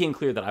once it became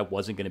clear that I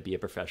wasn't going to be a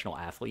professional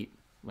athlete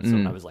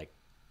when I was like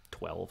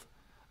 12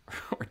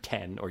 or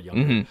 10 or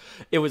younger,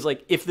 it was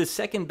like, if the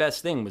second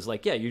best thing was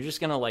like, yeah, you're just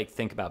gonna like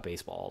think about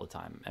baseball all the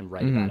time and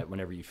write about it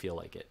whenever you feel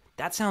like it,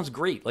 that sounds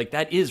great. Like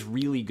that is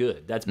really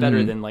good. That's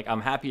better than like,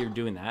 I'm happier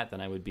doing that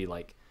than I would be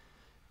like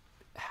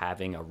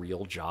having a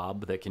real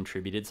job that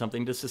contributed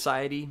something to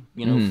society,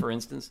 for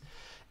instance.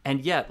 And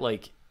yet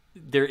like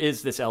there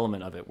is this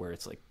element of it where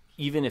it's like,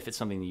 even if it's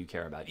something that you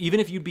care about, even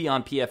if you'd be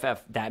on PFF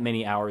that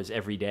many hours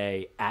every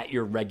day at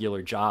your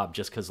regular job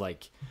just because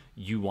like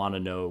you want to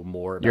know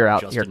more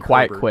about Justin you're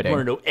quiet Herbert, quitting. you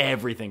want to know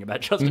everything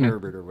about Justin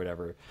Herbert or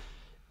whatever,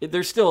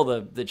 there's still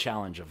the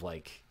challenge of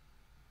like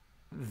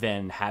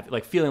then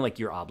feeling like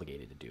you're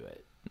obligated to do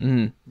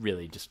it.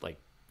 Really just like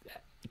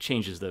it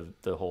changes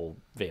the whole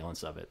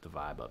valence of it, the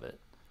vibe of it.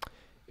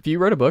 If you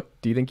wrote a book,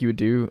 do you think you would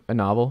do a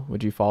novel?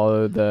 Would you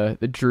follow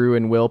the Drew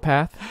and Will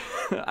path?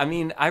 I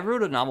mean, I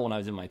wrote a novel when I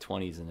was in my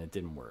 20s and it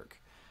didn't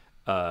work.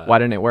 Why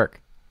didn't it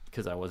work?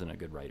 Because I wasn't a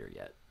good writer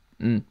yet.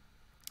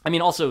 I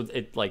mean, also,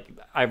 it like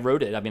I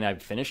wrote it. I mean, I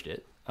finished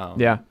it.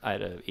 I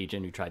had an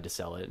agent who tried to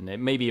sell it,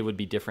 and maybe it would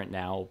be different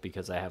now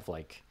because I have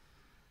like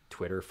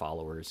Twitter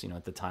followers.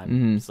 At the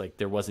time, it's like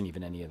there wasn't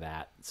even any of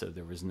that, so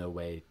there was no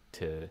way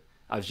to.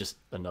 I was just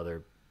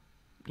another,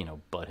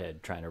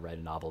 butthead trying to write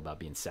a novel about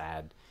being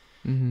sad,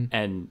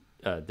 and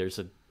there's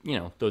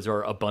those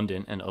are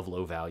abundant and of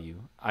low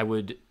value. I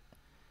would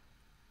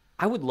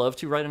love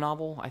to write a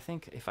novel. I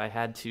think if I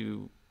had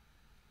to,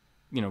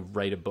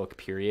 write a book,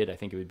 period, I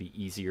think it would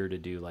be easier to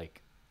do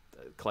like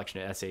a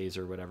collection of essays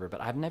or whatever, but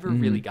I've never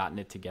really gotten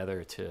it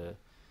together to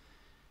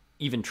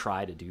even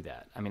try to do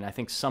that. I mean, I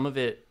think some of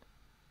it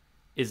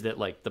is that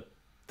like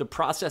the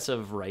process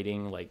of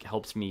writing like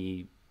helps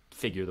me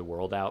figure the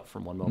world out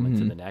from one moment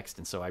to the next.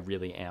 And so I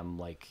really am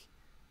like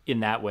in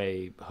that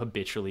way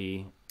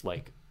habitually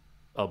like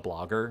a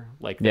blogger.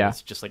 Like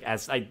it's just like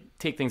as I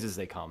take things as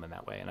they come in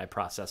that way and I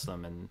process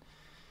them. And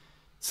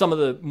some of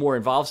the more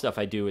involved stuff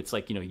I do, it's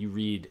like, you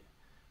read,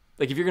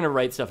 like if you're going to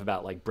write stuff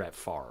about like Brett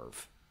Favre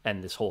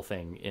and this whole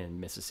thing in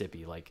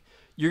Mississippi, like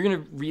you're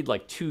going to read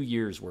like 2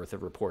 years worth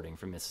of reporting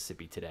from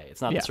Mississippi Today.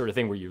 It's not the sort of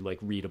thing where you like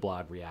read a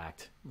blog,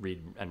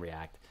 read and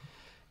react.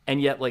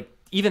 And yet like,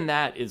 even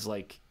that is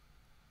like,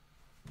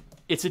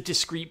 it's a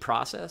discrete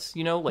process,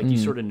 like you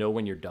sort of know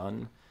when you're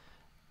done.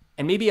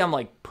 And maybe I'm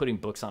like putting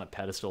books on a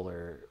pedestal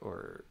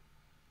or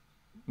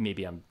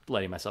maybe I'm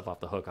letting myself off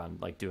the hook on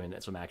like doing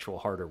some actual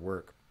harder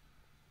work.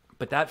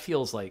 But that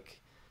feels like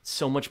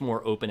so much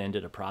more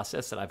open-ended a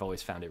process that I've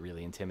always found it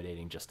really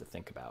intimidating just to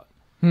think about.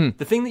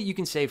 The thing that you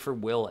can say for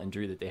Will and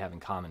Drew that they have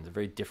in common, they're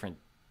very different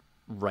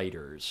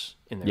writers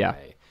in their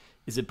way,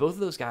 is that both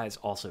of those guys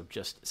also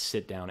just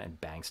sit down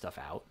and bang stuff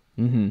out.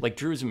 Like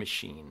Drew's a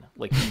machine.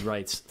 Like he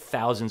writes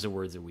thousands of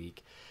words a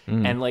week.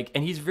 And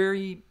he's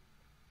very,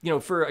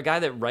 for a guy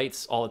that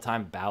writes all the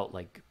time about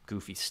like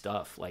goofy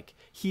stuff, like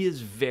he is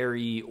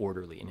very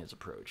orderly in his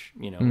approach,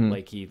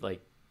 like he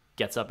like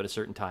gets up at a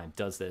certain time,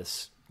 does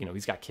this,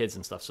 he's got kids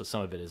and stuff. So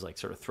some of it is like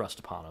sort of thrust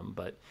upon him,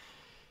 but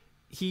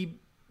he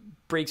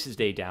breaks his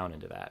day down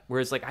into that.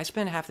 Whereas like I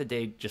spend half the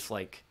day just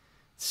like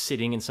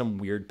sitting in some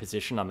weird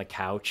position on the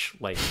couch,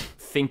 like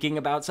thinking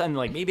about something.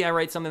 Like maybe I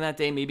write something that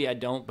day, maybe I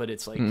don't, but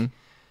it's like,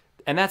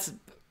 and that's,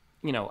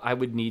 I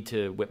would need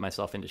to whip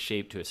myself into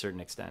shape to a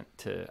certain extent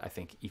to, I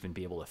think, even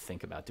be able to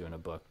think about doing a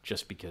book,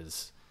 just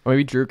because. Or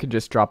maybe Drew could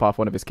just drop off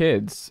one of his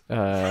kids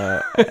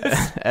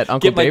at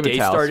Uncle David's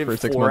house started for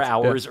 6 4 months.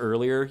 hours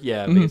earlier.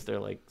 Yeah, because they're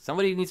like,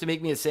 somebody needs to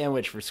make me a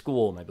sandwich for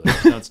school. And I'd be like,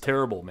 sounds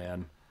terrible,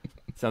 man.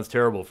 Sounds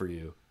terrible for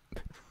you.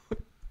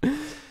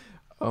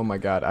 Oh my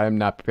God, I am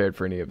not prepared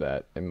for any of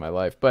that in my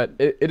life. But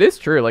it is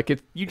true. Like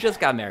you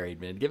just got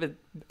married, man. Don't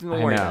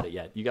worry about it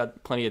yet. You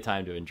got plenty of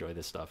time to enjoy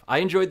this stuff. I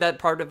enjoyed that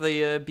part of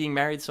the being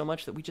married so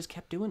much that we just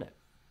kept doing it.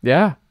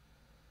 Yeah.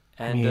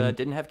 And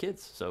didn't have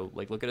kids. So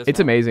like, look at us. It's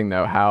now. amazing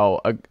though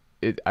how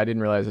I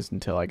didn't realize this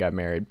until I got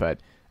married.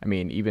 But I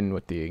mean, even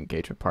with the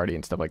engagement party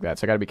and stuff like that.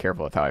 So I got to be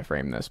careful with how I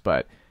frame this.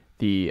 But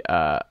the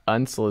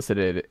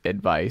unsolicited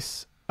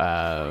advice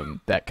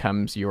that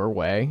comes your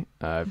way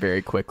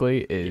very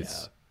quickly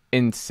is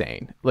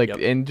insane. Like,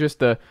 and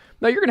just no,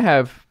 you're gonna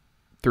have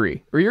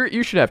 3, or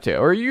you should have 2,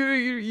 or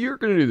you're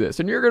gonna do this,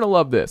 and you're gonna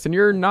love this, and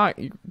you're not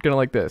gonna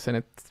like this, and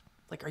it's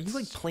like, are you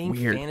like playing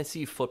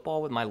fantasy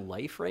football with my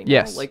life right now?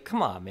 Yes. Like,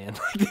 come on, man.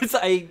 Like this,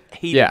 I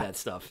hated that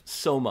stuff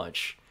so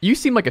much. You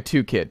seem like a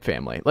 2-kid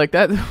family. Like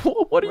that.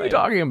 What are you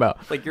talking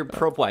about? Like you're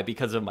why?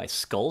 Because of my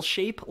skull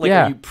shape? Like,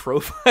 are you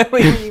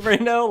profiling me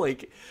right now?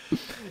 Like,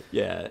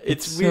 yeah,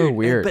 it's weird. So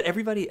weird. But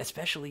everybody,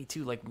 especially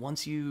too, like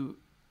once you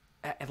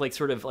like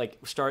sort of like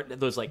start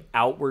those like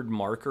outward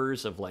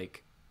markers of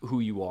like who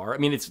you are. I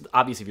mean, it's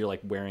obviously if you're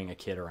like wearing a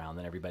kid around,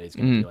 then everybody's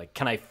gonna be like,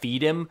 can I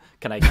feed him?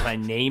 Can I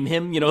name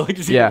him? Like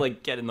just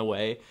like get in the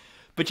way.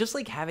 But just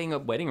like having a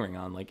wedding ring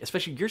on, like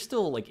especially you're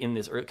still like in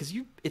this because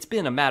it's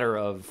been a matter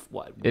of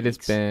what? Weeks? It has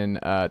been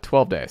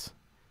 12 days.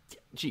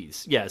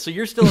 Jeez, yeah. So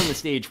you're still in the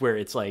stage where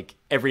it's like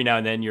every now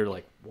and then you're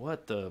like,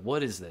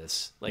 what is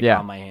this? Like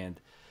on my hand.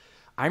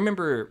 I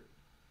remember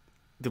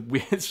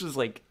this was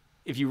like,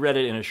 if you read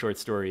it in a short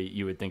story,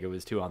 you would think it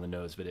was too on the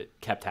nose, but it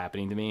kept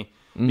happening to me.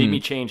 Made me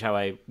change how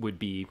I would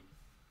be.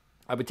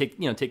 I would take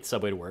the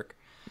subway to work,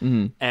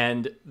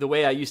 and the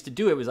way I used to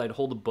do it was I'd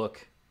hold a book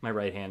in my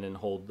right hand and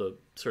hold the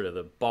sort of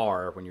the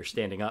bar when you're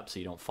standing up so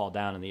you don't fall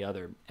down in the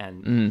other,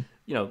 and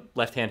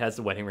left hand has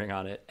the wedding ring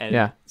on it,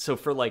 and so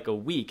for like a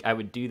week I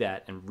would do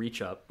that and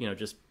reach up,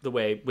 just the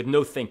way with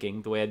no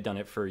thinking, the way I'd done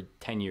it for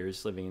 10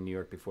 years living in New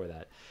York before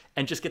that,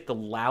 and just get the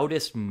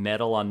loudest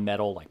metal on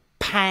metal like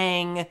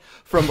pang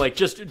from like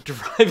just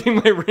driving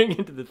my ring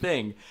into the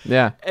thing.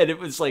 Yeah. And it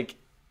was like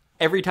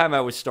every time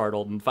I was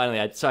startled, and finally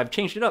I've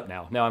changed it up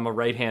now. Now I'm a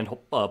right hand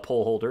pole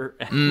holder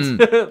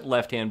and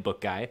left hand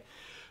book guy.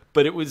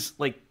 But it was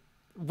like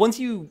once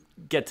you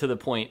get to the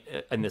point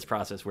in this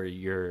process where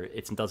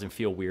it doesn't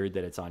feel weird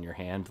that it's on your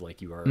hand,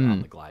 like you are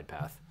on the glide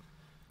path.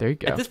 There you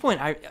go. At this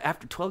point,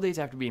 after 12 days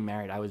after being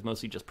married, I was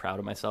mostly just proud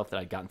of myself that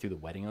I'd gotten through the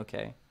wedding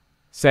okay.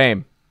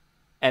 Same.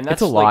 And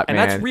that's a lot, man.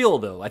 And that's real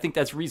though. I think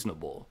that's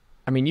reasonable.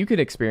 I mean, you could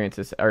experience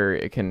this, or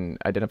it can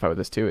identify with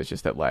this too. It's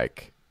just that,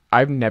 like,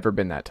 I've never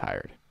been that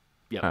tired.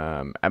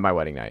 At my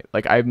wedding night,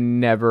 like, I've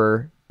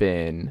never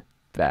been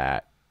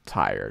that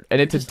tired, and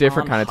it's a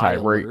different kind of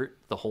tired. Where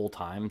the whole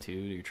time too,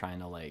 you're trying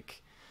to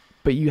like,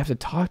 but you have to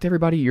talk to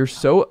everybody.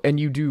 And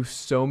you do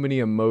so many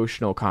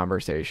emotional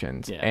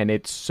conversations, and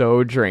it's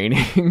so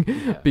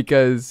draining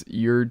because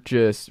you're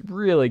just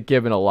really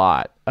giving a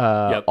lot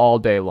all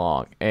day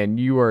long, and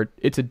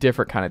it's a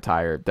different kind of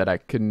tired that I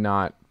could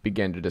not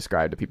begin to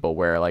describe to people,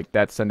 where like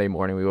that Sunday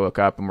morning we woke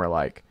up and we're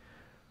like,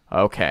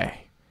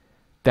 okay,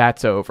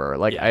 that's over.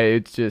 Like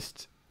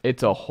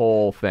it's a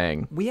whole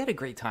thing. We had a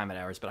great time at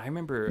ours, but I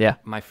remember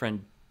my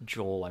friend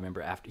Joel,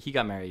 after he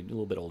got married, a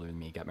little bit older than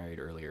me, got married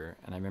earlier,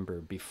 and I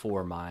remember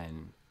before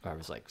mine, I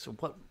was like, so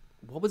what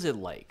was it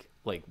like?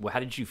 Like, how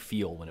did you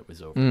feel when it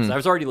was over? 'Cause I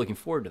was already looking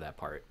forward to that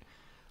part.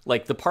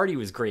 Like, the party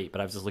was great, but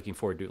I was just looking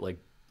forward to like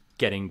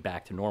getting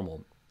back to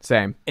normal.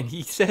 Same. And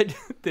he said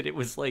that it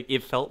was like,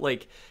 it felt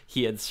like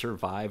he had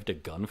survived a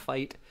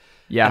gunfight.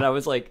 Yeah. And I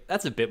was like,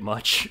 that's a bit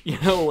much,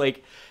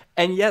 like,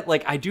 and yet,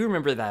 like, I do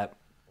remember that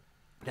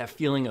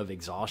feeling of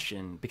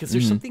exhaustion, because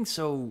there's something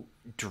so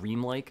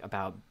dreamlike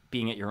about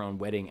being at your own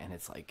wedding. And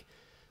it's like,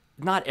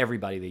 not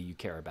everybody that you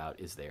care about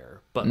is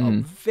there, but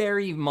a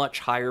very much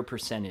higher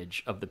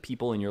percentage of the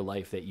people in your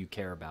life that you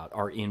care about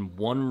are in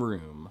one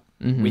room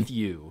with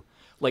you.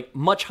 Like,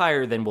 much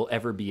higher than will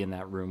ever be in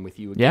that room with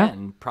you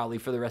again, probably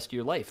for the rest of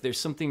your life. There's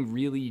something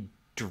really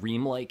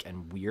dreamlike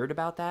and weird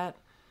about that.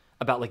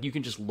 About, like, you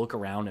can just look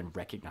around and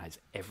recognize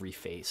every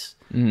face,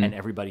 and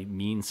everybody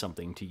means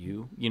something to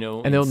you,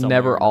 And they'll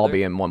never all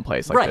be in one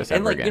place like this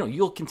ever again. And, like,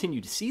 you'll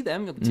continue to see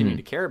them, you'll continue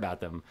to care about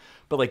them,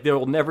 but, like, there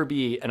will never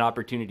be an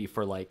opportunity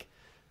for, like,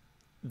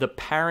 the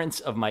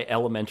parents of my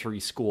elementary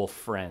school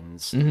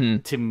friends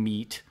to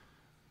meet,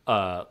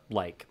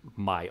 like,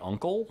 my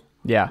uncle.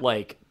 Yeah.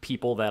 Like,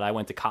 people that I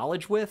went to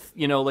college with,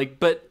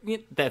 but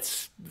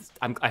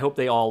I hope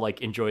they all,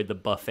 like, enjoyed the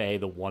buffet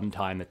the one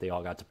time that they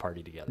all got to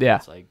party together. Yeah.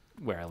 It's, like,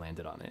 where I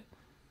landed on it.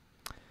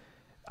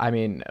 I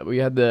mean, I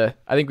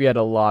think we had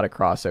a lot of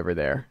crossover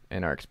there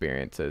in our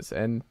experiences,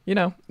 and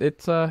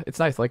it's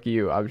nice. Like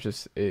you, I was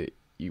just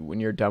when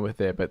you're done with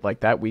it, but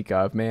like that week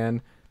of,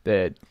 man,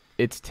 that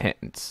it's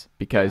tense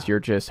because you're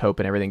just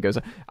hoping everything goes.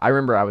 I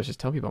remember I was just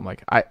telling people, I'm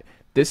like,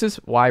 this is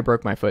why I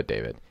broke my foot,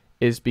 David,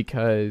 is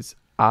because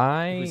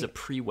It was a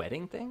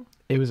pre-wedding thing.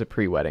 It was a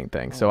pre-wedding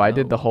thing, so I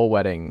did the whole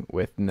wedding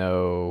with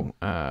no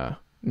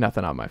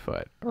nothing on my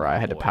foot, or I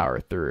had to power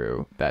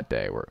through that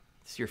day. Where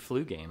it's your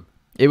flu game.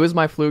 It was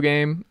my flu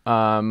game.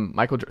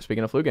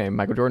 Speaking of flu game,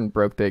 Michael Jordan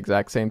broke the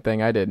exact same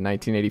thing I did in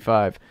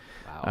 1985.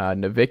 Wow.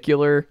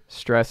 Navicular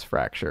stress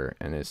fracture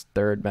in his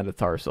third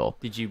metatarsal.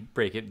 Did you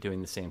break it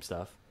doing the same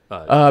stuff?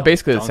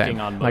 Basically the same.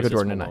 On Michael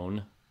Jordan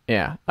Malone. And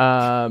I.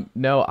 Yeah.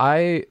 No,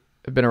 I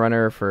have been a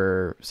runner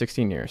for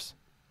 16 years,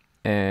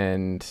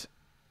 and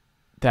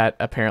that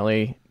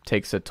apparently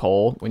takes a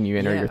toll when you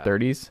enter your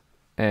 30s.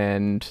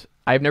 And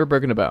I've never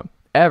broken a bone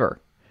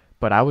ever,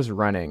 but I was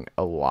running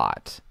a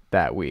lot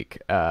that week.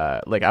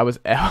 Like I was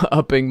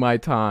upping my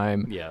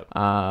time. Yeah.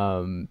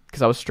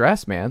 Because I was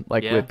stressed, man.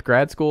 Like with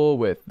grad school,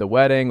 with the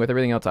wedding, with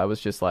everything else, I was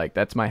just like,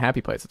 that's my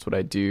happy place. That's what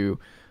I do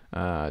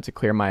to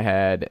clear my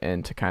head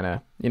and to kind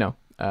of,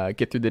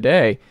 get through the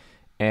day.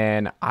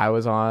 And I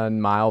was on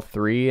mile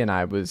 3, and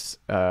I was,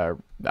 I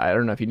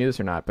don't know if you knew this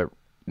or not, but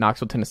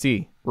Knoxville,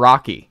 Tennessee,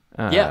 rocky.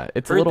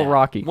 It's a little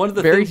rocky. One of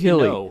the very things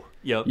hilly. you know.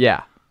 Yep.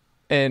 Yeah.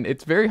 And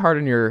it's very hard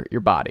on your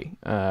body.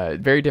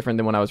 Very different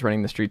than when I was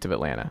running the streets of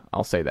Atlanta.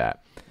 I'll say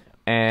that.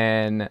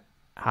 And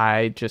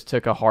I just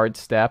took a hard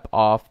step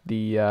off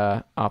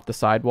the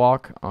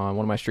sidewalk on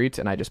one of my streets,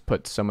 and I just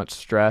put so much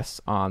stress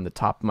on the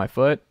top of my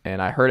foot,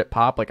 and I heard it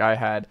pop. Like I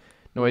had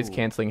noise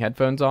canceling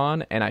headphones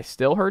on, and I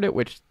still heard it,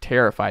 which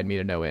terrified me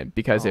to no end,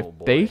 because if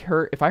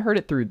I heard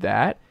it through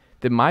that,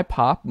 then my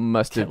pop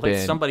must have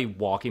been somebody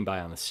walking by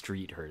on the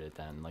street heard it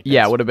then. Like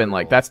it would have been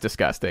like, that's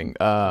disgusting.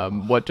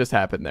 What just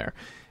happened there?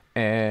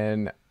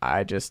 And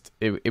I just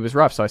it was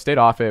rough, so I stayed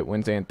off it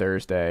Wednesday and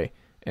Thursday,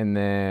 and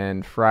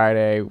then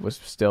Friday was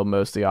still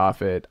mostly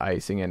off it,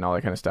 icing it and all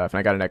that kind of stuff. And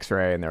I got an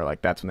X-ray, and they're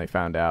like, that's when they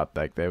found out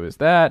like there was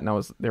that.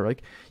 And they were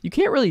like, you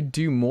can't really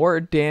do more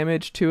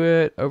damage to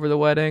it over the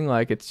wedding,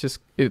 like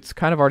it's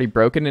kind of already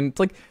broken. And it's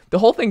like the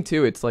whole thing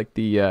too, it's like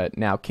the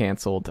now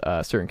canceled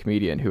certain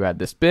comedian who had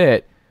this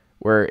bit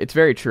where it's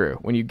very true.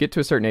 When you get to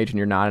a certain age and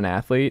you're not an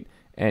athlete,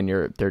 and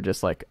they're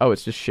just like, oh,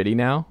 it's just shitty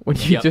now when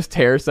you just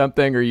tear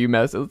something or you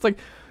mess. It's like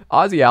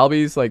Ozzy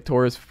Albies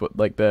tore his foot,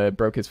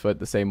 broke his foot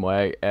the same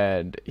way,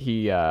 and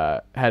he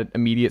had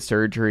immediate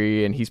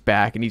surgery, and he's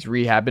back and he's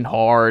rehabbing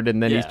hard,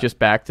 and then he's just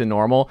back to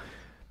normal.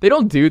 They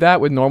don't do that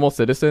with normal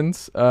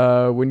citizens.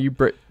 When you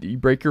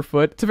break your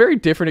foot, it's a very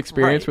different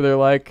experience where they're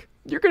like,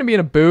 you're going to be in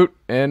a boot,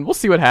 and we'll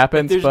see what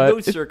happens. There's no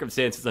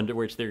circumstances under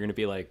which they're going to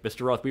be like,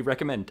 Mr. Roth, we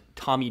recommend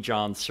Tommy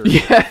John surgery.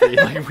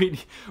 Yeah.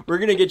 We're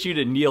going to get you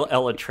to Neil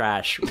Ella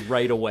Trash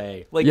right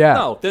away.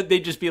 No,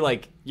 they'd just be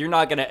like, you're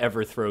not going to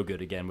ever throw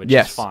good again, which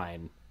is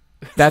fine.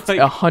 That's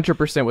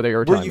 100% what they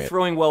were telling me. Were you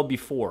throwing well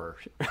before?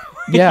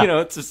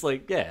 Yeah. It's just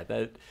like,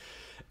 that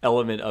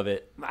element of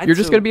it. You're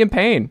just going to be in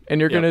pain, and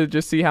you're going to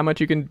just see how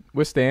much you can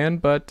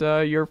withstand, but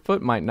your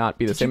foot might not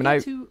be the same. Did you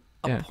get to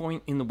a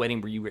point in the wedding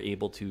where you were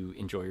able to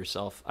enjoy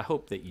yourself? I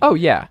hope that you did. Oh,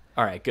 yeah.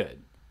 All right,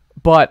 good.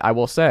 But I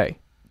will say,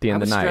 the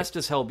end of the night, I was stressed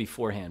as hell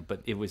beforehand,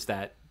 but it was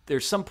that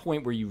there's some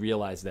point where you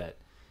realize that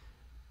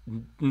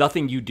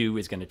nothing you do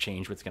is going to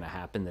change what's going to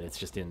happen, that it's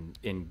just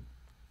in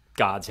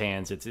God's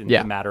hands. It's in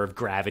a matter of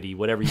gravity,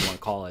 whatever you want to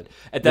call it.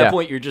 At that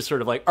point, you're just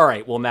sort of like, all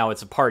right, well, now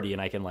it's a party,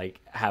 and I can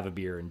have a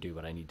beer and do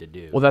what I need to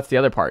do. Well, that's the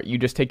other part. You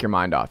just take your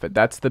mind off it.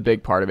 That's the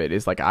big part of it,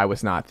 is like, I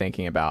was not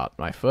thinking about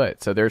my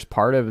foot. So there's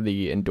part of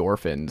the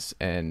endorphins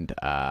and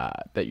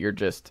that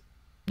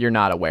you're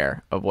not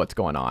aware of what's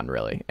going on,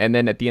 really. And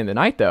then at the end of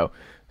the night, though,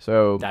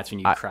 so that's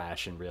when you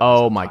crash and realize,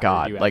 oh my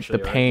God, like the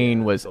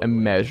pain was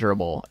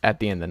immeasurable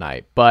at the end of the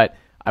night. But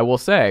I will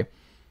say,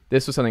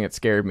 this was something that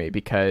scared me,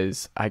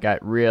 because I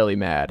got really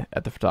mad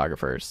at the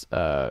photographers,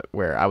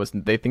 where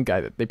they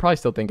probably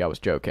still think I was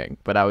joking,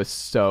 but I was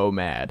so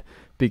mad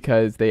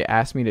because they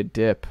asked me to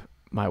dip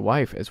my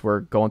wife as we're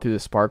going through the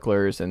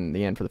sparklers and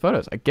the end for the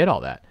photos. I get all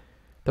that.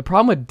 The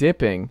problem with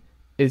dipping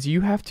is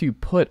you have to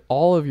put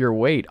all of your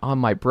weight on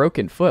my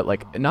broken foot,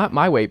 like not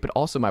my weight, but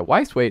also my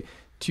wife's weight,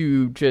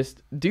 to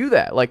just do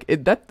that. Like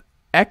that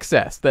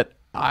excess that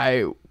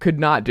I could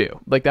not do.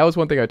 Like, that was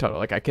one thing I told her.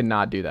 Like, I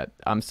cannot do that.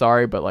 I'm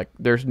sorry, but like,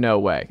 there's no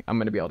way I'm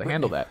going to be able to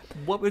handle that.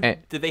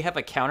 Did they have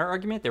a counter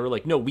argument? They were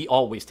like, no, we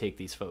always take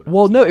these photos.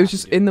 Well, no, it was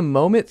just in the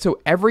moment. So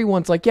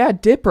everyone's like, yeah,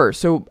 dipper.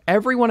 So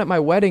everyone at my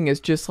wedding is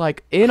just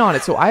like in on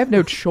it. So I have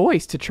no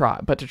choice to try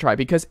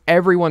because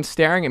everyone's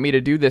staring at me to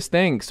do this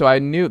thing. So I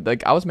knew,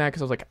 like, I was mad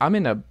because I was like,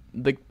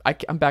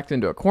 I'm backed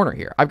into a corner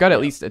here. I've got to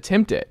at least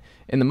attempt it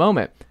in the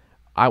moment.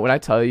 When I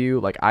tell you,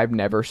 like, I've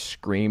never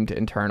screamed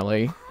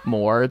internally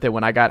more than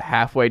when I got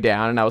halfway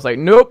down and I was like,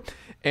 nope.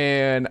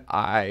 And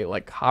I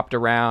like hopped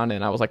around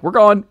and I was like, we're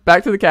going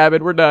back to the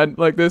cabin. We're done.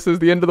 Like, this is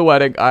the end of the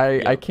wedding.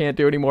 I can't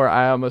do anymore.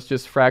 I almost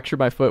just fractured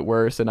my foot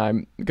worse, and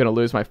I'm going to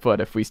lose my foot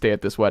if we stay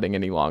at this wedding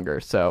any longer.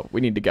 So we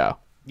need to go.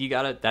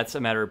 That's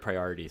a matter of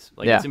priorities.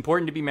 Like, Yeah. it's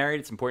important to be married.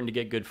 It's important to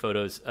get good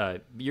photos.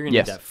 You're going to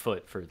Yes. need that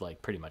foot for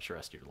like pretty much the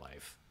rest of your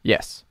life.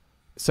 Yes.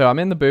 So I'm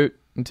in the boot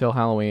until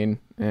Halloween,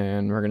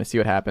 and we're gonna see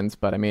what happens.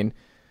 But I mean,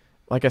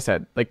 like I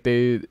said, like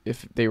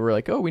if they were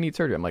like, oh, we need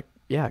surgery, I'm like,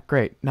 yeah,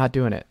 great, not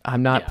doing it.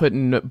 I'm not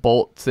putting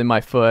bolts in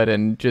my foot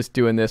and just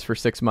doing this for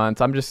 6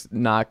 months. I'm just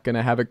not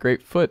gonna have a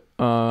great foot,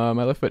 my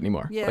left foot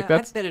anymore. Yeah, like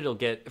that's I bet it'll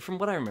get. From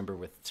what I remember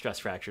with stress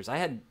fractures, I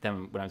had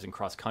them when I was in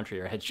cross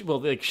country, or I had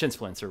like shin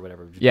splints or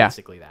whatever.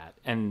 Basically that,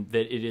 and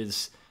that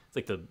it's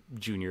like the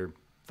junior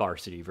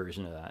varsity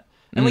version of that.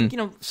 And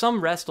like some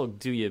rest will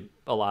do you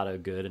a lot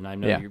of good. And I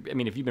know I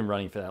mean, if you've been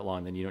running for that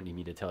long, then you don't need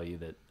me to tell you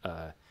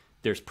that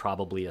there's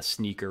probably a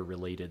sneaker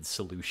related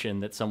solution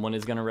that someone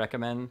is going to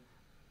recommend.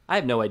 I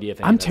have no idea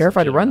if I'm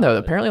terrified to run though.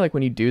 Apparently, like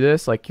when you do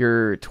this, like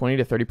you're 20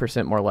 to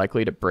 30% more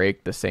likely to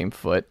break the same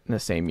foot in the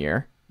same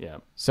year. Yeah.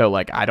 So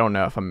like I don't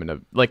know if I'm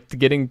gonna like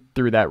getting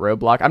through that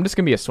roadblock. I'm just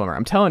gonna be a swimmer.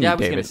 I'm telling you,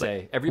 David. I was gonna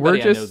say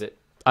everybody I know that.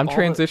 I'm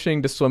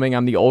transitioning to swimming.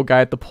 I'm the old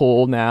guy at the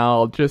pool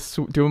now, just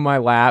doing my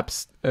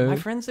laps. My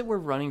friends that were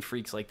running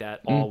freaks like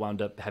that all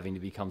wound up having to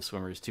become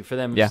swimmers too. For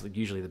them, it's like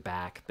usually the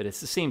back, but it's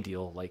the same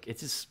deal. Like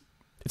it's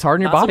hard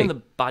on your not body. something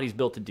the body's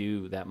built to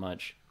do that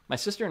much. My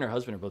sister and her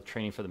husband are both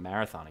training for the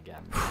marathon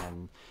again,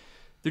 and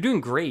they're doing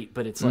great.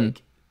 But it's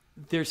like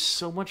there's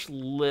so much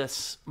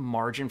less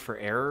margin for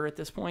error at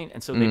this point,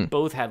 and so they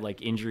both had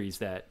like injuries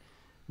that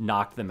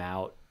knocked them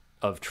out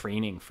of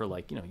training for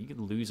like you could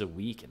lose a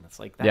week, and it's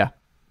like that. Yeah.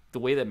 The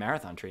way that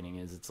marathon training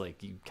is, it's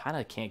like you kind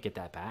of can't get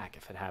that back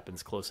if it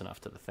happens close enough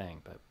to the thing.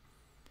 But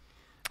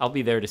I'll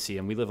be there to see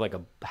him. We live like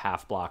a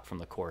half block from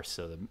the course,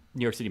 so the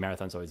New York City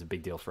Marathon is always a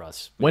big deal for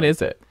us. When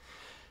is it?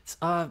 It's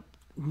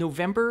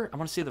November. I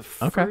want to say the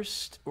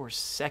first or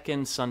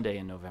second Sunday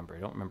in November. I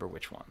don't remember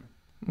which one.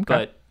 Okay.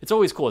 But it's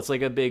always cool. It's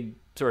like a big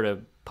sort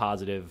of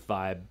positive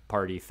vibe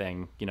party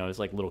thing. It's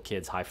like little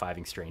kids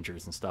high-fiving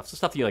strangers and stuff. So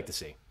stuff that you like to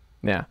see.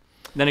 Yeah.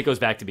 And then it goes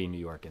back to being New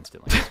York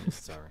instantly.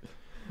 It's all right.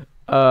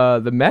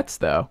 The Mets,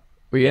 though.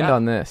 We end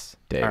on this,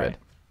 David.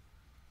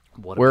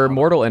 Right. We're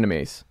mortal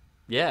enemies.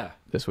 Yeah.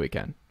 This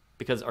weekend.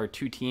 Because our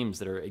two teams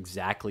that are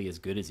exactly as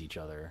good as each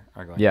other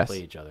are going to play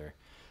each other.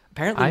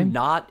 Apparently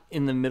not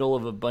in the middle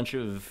of a bunch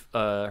of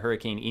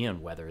Hurricane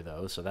Ian weather,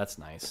 though, so that's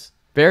nice.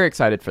 Very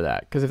excited for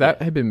that, because if that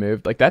had been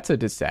moved, like that's a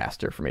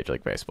disaster for Major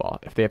League Baseball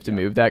if they have to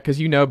move that, because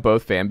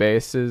both fan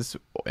bases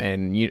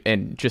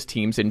and just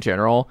teams in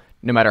general,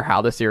 no matter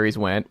how the series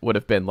went, would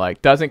have been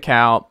like, doesn't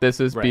count,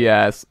 this is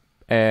BS.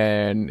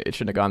 And it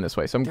shouldn't have gone this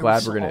way. So I'm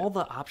glad we're going to... all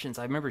the options.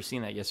 I remember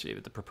seeing that yesterday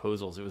with the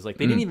proposals. It was like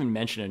they didn't even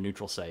mention a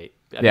neutral site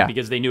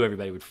because they knew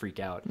everybody would freak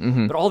out.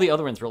 But all the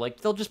other ones were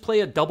like, they'll just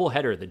play a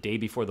doubleheader the day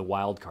before the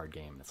wild card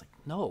game. It's like,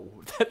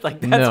 no.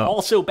 That's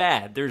also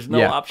bad. There's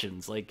no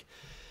options. Like,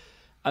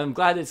 I'm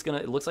glad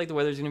it looks like the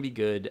weather's going to be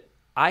good.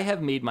 I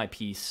have made my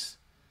peace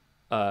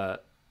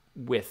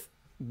with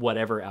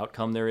whatever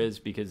outcome there is,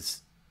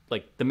 because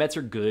like the Mets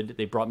are good.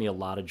 They brought me a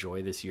lot of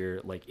joy this year.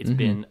 Like it's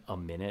been a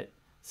minute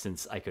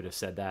since I could have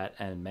said that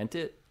and meant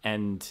it.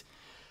 And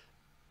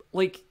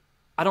like,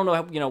 I don't know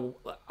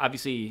how,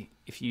 obviously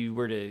if you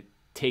were to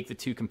take the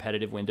two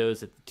competitive windows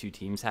that the two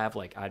teams have,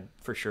 like I'd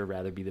for sure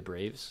rather be the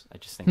Braves. I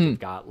just think they've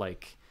got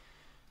like,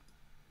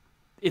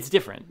 it's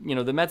different.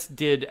 The Mets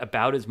did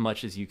about as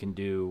much as you can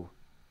do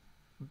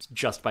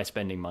just by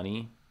spending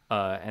money.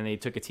 And they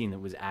took a team that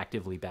was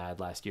actively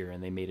bad last year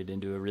and they made it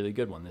into a really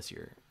good one this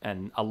year.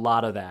 And a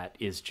lot of that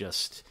is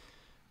just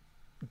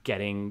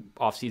getting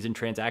off-season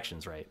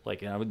transactions right.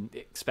 Like, and I wouldn't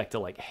expect to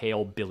like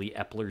hail Billy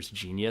Epler's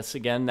genius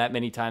again that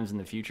many times in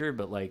the future,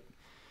 but like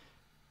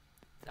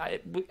I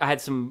had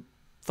some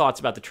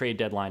thoughts about the trade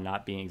deadline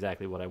not being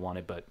exactly what I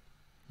wanted, but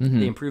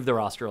they improved their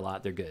roster a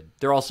lot. They're good.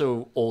 They're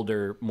also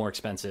older, more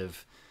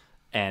expensive,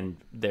 and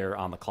they're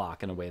on the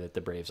clock in a way that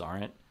the Braves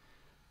aren't.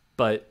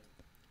 But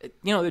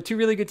they're two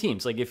really good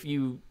teams. Like if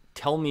you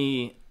tell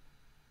me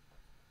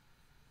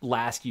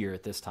last year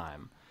at this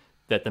time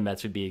that the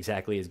Mets would be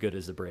exactly as good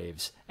as the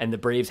Braves, and the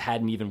Braves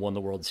hadn't even won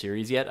the World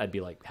Series yet, I'd be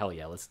like, hell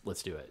yeah,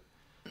 let's do it.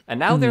 And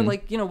now they're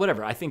like,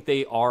 whatever. I think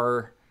the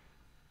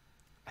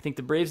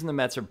Braves and the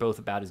Mets are both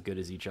about as good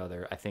as each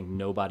other. I think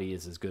nobody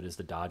is as good as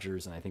the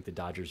Dodgers, and I think the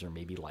Dodgers are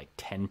maybe like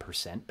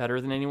 10%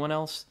 better than anyone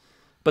else.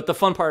 But the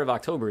fun part of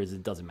October is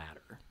it doesn't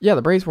matter. Yeah,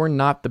 the Braves were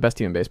not the best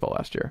team in baseball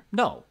last year.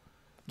 No.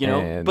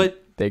 And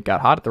but they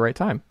got hot at the right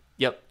time.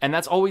 Yep. And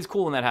that's always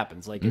cool when that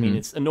happens. Like, I mean,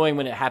 it's annoying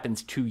when it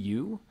happens to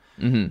you,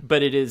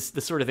 but it is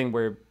the sort of thing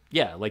where,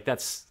 yeah, like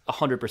that's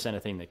 100% a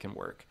thing that can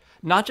work.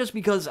 Not just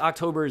because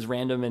October is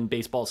random and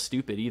baseball's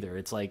stupid either.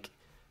 It's like,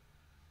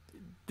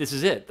 this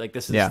is it. Like,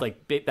 this is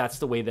like, that's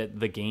the way that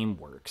the game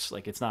works.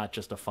 Like, it's not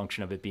just a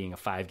function of it being a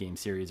 5-game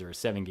series or a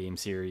 7-game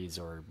series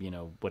or,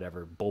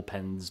 whatever,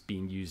 bullpens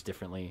being used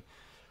differently.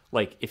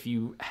 Like, if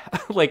you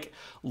like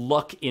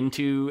luck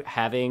into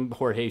having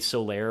Jorge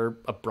Soler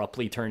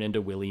abruptly turn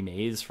into Willie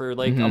Mays for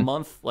like a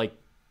month, like,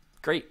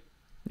 great.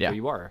 Yeah. There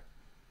you are.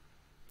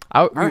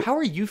 How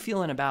are you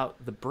feeling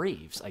about the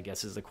Braves, I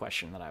guess, is the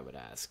question that I would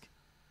ask.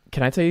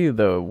 Can I tell you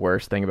the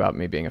worst thing about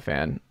me being a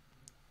fan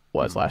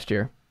was last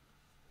year?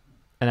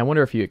 and I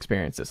wonder if you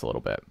experienced this a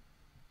little bit.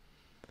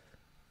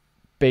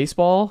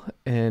 Baseball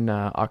in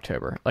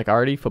October, like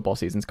already football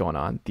season's going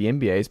on. The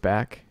NBA's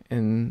back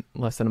in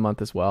less than a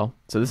month as well.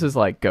 So this is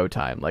like go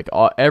time. Like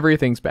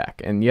everything's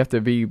back, and you have to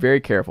be very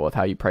careful with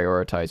how you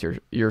prioritize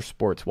your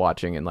sports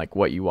watching and like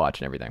what you watch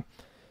and everything.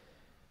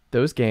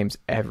 Those games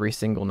every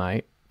single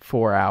night,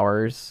 4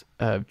 hours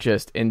of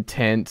just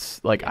intense.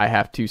 Like I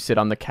have to sit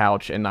on the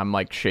couch and I'm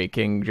like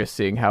shaking just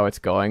seeing how it's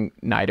going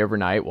night over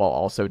night while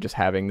also just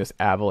having this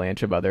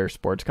avalanche of other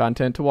sports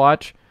content to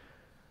watch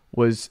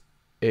was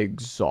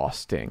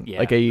exhausting. Yeah,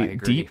 like a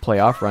deep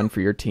playoff run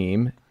for your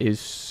team is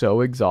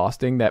so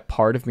exhausting that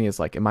part of me is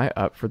like, am I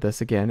up for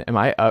this again? Am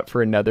I up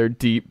for another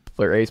deep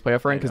race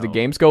playoff run? Because the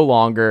games go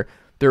longer.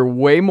 They're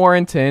way more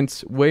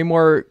intense, way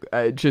more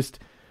just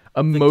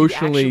emotionally. Like you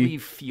actually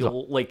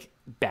feel like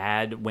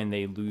bad when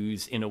they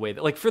lose in a way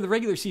that, like, for the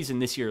regular season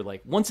this year,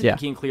 like once it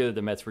became clear that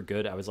the Mets were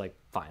good, I was like,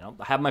 fine, I'll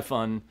have my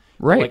fun.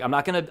 Right. Like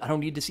I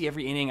don't need to see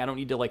every inning. I don't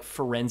need to like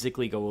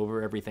forensically go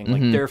over everything.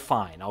 Like they're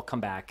fine. I'll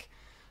come back.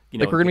 You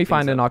know, like we're gonna be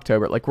fine in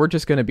October. Like we're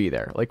just gonna be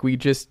there. Like we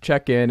just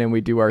check in and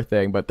we do our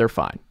thing, but they're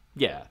fine.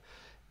 Yeah,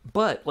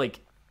 but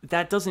like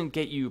that doesn't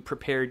get you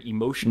prepared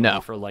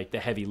emotionally for like the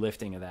heavy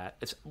lifting of that.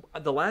 It's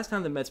the last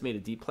time the Mets made a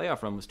deep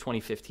playoff run was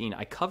 2015.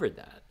 I covered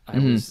that. I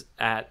was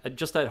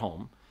just at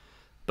home,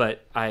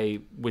 but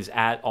I was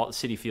at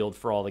Citi Field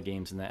for all the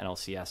games in the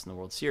NLCS and the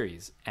World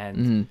Series,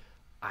 and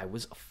I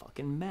was a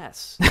fucking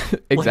mess.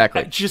 Exactly. Like,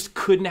 I just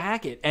couldn't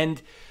hack it,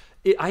 and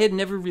I had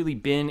never really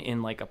been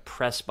in like a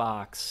press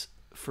box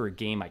for a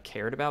game I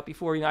cared about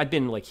before. You know, I'd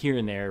been like here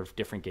and there,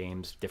 different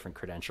games, different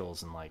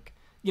credentials, and like,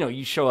 you know,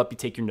 you show up, you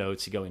take your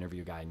notes, you go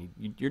interview a guy, and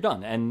you're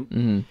done.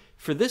 And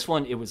for this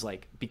one, it was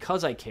like,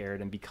 because I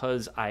cared and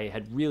because I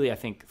had really, I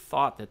think,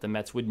 thought that the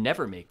Mets would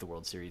never make the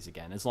World Series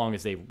again, as long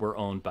as they were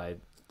owned by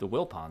the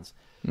Wilpons,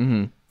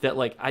 that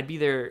like I'd be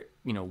there,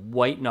 you know,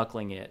 white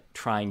knuckling it,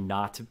 trying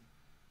not to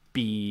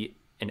be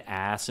an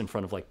ass in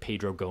front of like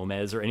Pedro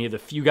Gomez or any of the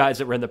few guys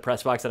that were in the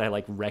press box that I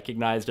like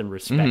recognized and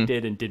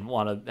respected and didn't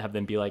want to have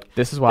them be like,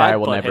 this is why I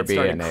will never be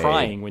started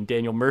crying when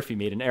Daniel Murphy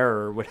made an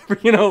error or whatever,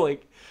 you know,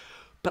 like.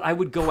 But I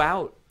would go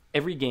out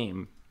every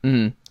game.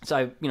 So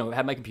I, you know,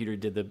 had my computer,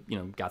 did the, you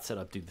know, got set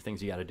up, do the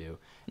things you got to do,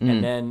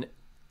 and then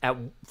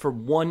for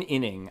one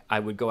inning, I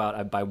would go out,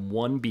 I'd buy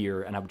one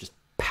beer, and I would just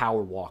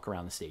power walk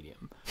around the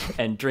stadium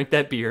and drink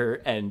that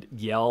beer and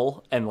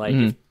yell, and like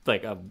if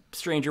like a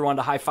stranger wanted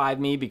to high five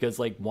me because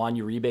like Juan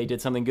Uribe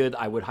did something good,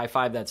 I would high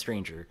five that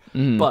stranger.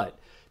 But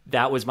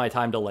that was my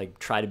time to like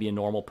try to be a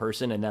normal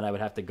person, and then I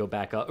would have to go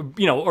back up,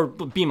 you know, or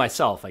be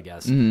myself, I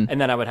guess, and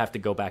then I would have to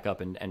go back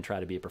up and try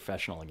to be a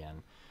professional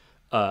again.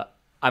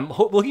 I'm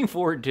looking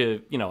forward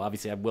to, you know,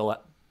 obviously I will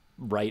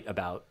write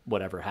about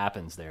whatever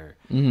happens there,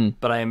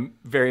 but I'm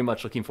very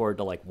much looking forward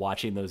to like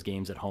watching those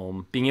games at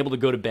home, being able to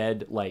go to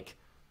bed like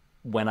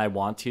when I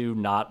want to,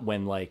 not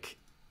when like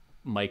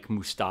Mike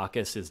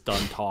Moustakis is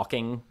done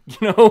talking,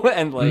 you know,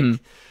 and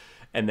like,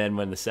 and then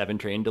when the 7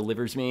 train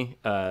delivers me.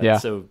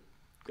 So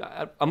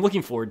I'm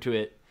looking forward to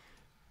it.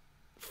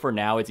 For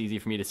now, it's easy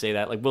for me to say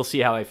that. Like, we'll see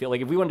how I feel.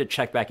 Like, if we wanted to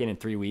check back in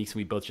 3 weeks and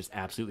we both just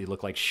absolutely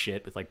look like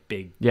shit with like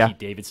big Pete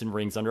Davidson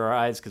rings under our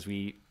eyes because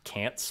we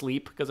can't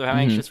sleep because of how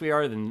anxious we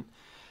are, then,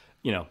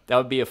 you know, that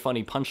would be a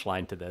funny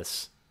punchline to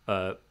this.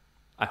 I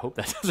hope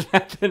that doesn't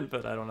happen,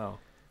 but I don't know.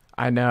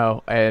 I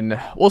know, and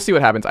we'll see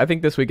what happens. I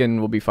think this weekend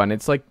will be fun.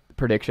 It's like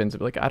predictions.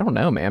 Like, I don't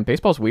know, man.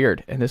 Baseball's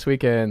weird. And this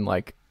weekend,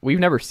 like, we've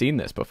never seen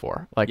this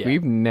before. Like,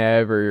 we've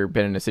never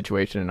been in a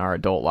situation in our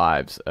adult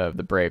lives of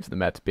the Braves and the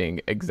Mets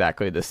being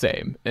exactly the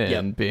same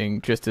and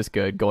being just as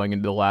good going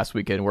into the last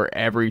weekend where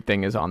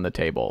everything is on the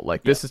table.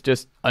 Like, this is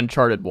just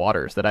uncharted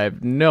waters that I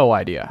have no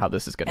idea how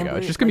this is going to go.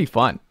 It's just going to be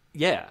fun.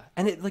 Yeah,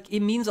 and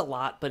it means a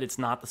lot, but it's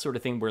not the sort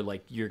of thing where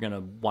like you're gonna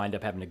wind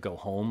up having to go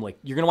home. Like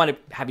you're gonna wind up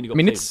having to go. I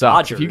mean, it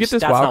sucks if you get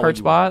this wild card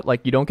spot.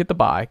 Like you don't get the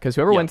bye because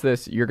whoever wins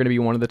this, you're gonna be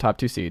one of the top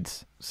 2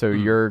 seeds. So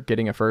you're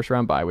getting a first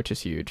round bye, which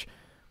is huge.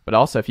 But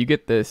also, if you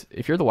get this,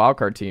 if you're the wild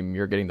card team,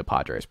 you're getting the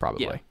Padres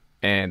probably,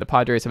 and the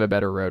Padres have a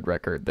better road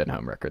record than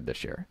home record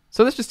this year.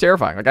 So that's just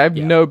terrifying. Like I have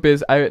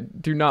I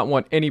do not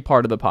want any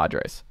part of the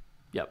Padres.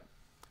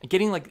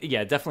 Getting like,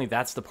 definitely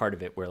that's the part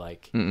of it where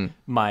like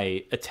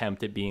my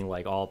attempt at being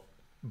like all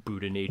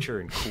Buddha nature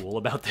and cool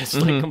about this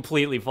like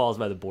completely falls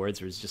by the boards,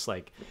 where it's just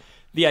like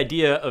the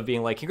idea of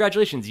being like,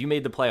 congratulations, you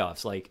made the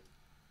playoffs. Like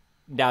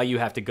now you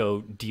have to go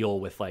deal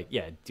with like,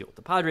 deal with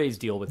the Padres,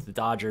 deal with the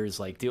Dodgers,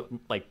 like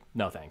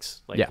no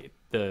thanks. Like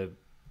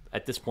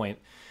at this point,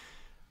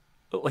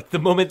 like the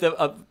moment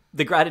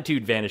the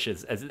gratitude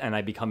vanishes and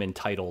I become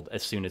entitled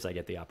as soon as I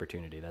get the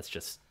opportunity. That's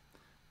just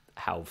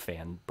how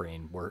fan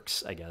brain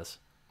works, I guess.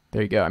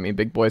 There you go. I mean,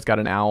 Big Boy's got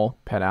an owl,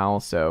 pet owl,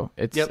 so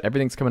it's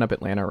everything's coming up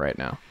Atlanta right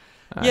now.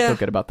 I feel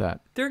good about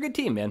that. They're a good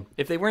team, man.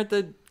 If they weren't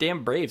the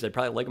damn Braves, I'd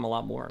probably like them a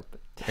lot more.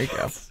 But... There you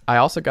go. I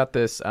also got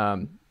this.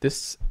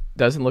 This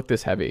doesn't look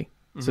this heavy.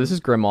 So this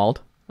is Grimwald.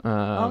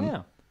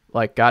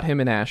 Like got him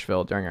in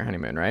Asheville during our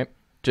honeymoon, right?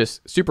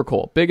 Just super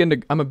cool.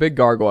 I'm a big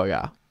gargoyle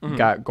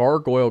guy.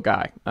 Gargoyle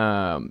guy.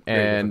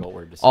 And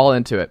all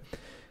into it.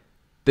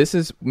 this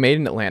is made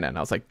in Atlanta. And I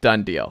was like,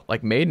 done deal.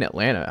 Like, made in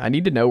Atlanta. I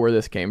need to know where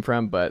this came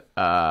from, but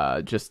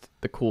just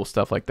the cool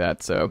stuff like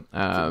that. So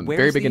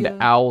very big into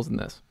owls in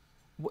this.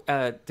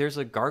 There's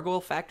a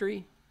gargoyle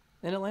factory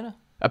in Atlanta?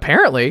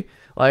 Apparently,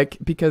 like,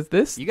 because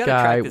this you gotta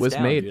guy track this was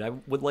down, made. Dude. I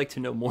would like to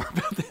know more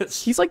about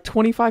this. He's like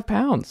 25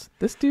 pounds.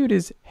 This dude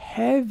is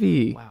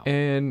heavy. Wow.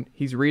 And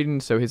he's reading,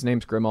 so his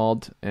name's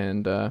Grimald.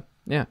 And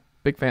yeah,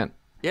 big fan.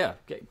 Yeah.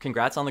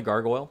 Congrats on the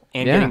gargoyle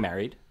and getting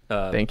married.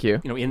 Thank you.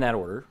 In that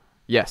order.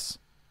 Yes.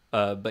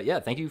 But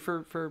yeah, thank you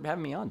for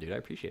having me on, dude. I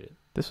appreciate it.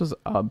 This was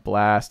a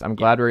blast. I'm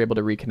glad we were able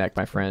to reconnect,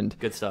 my friend.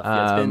 Good stuff.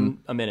 Yeah, it's been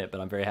a minute,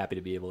 but I'm very happy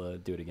to be able to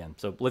do it again.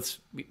 So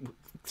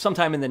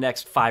sometime in the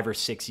next 5 or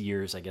 6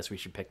 years, I guess we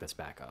should pick this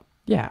back up.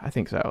 Yeah, I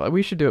think so.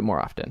 We should do it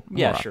more often.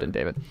 Sure. Often,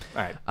 David.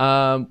 All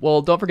right.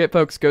 Well, don't forget,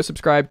 folks, go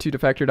subscribe to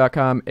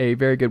Defector.com, a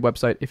very good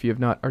website if you have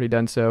not already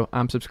done so.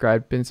 I'm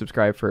subscribed, been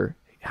subscribed for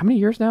how many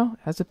years now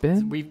has it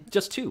been? We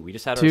just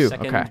had our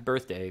second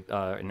birthday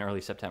in early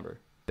September.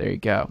 There you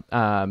go.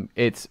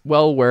 It's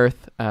well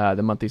worth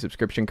the monthly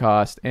subscription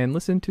cost. And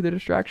listen to The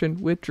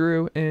Distraction with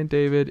Drew and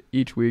David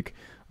each week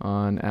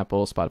on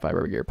Apple, Spotify,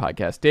 wherever you get your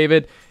podcast.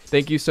 David,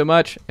 thank you so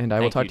much, and I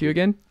will talk to you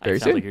again very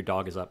soon. Sounds like your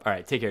dog is up. All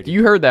right, take care, dude.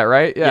 You heard that,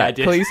 right? Yeah, I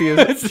did.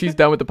 Khaleesi she's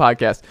done with the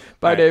podcast.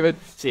 Bye, right. David.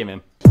 See you,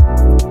 man.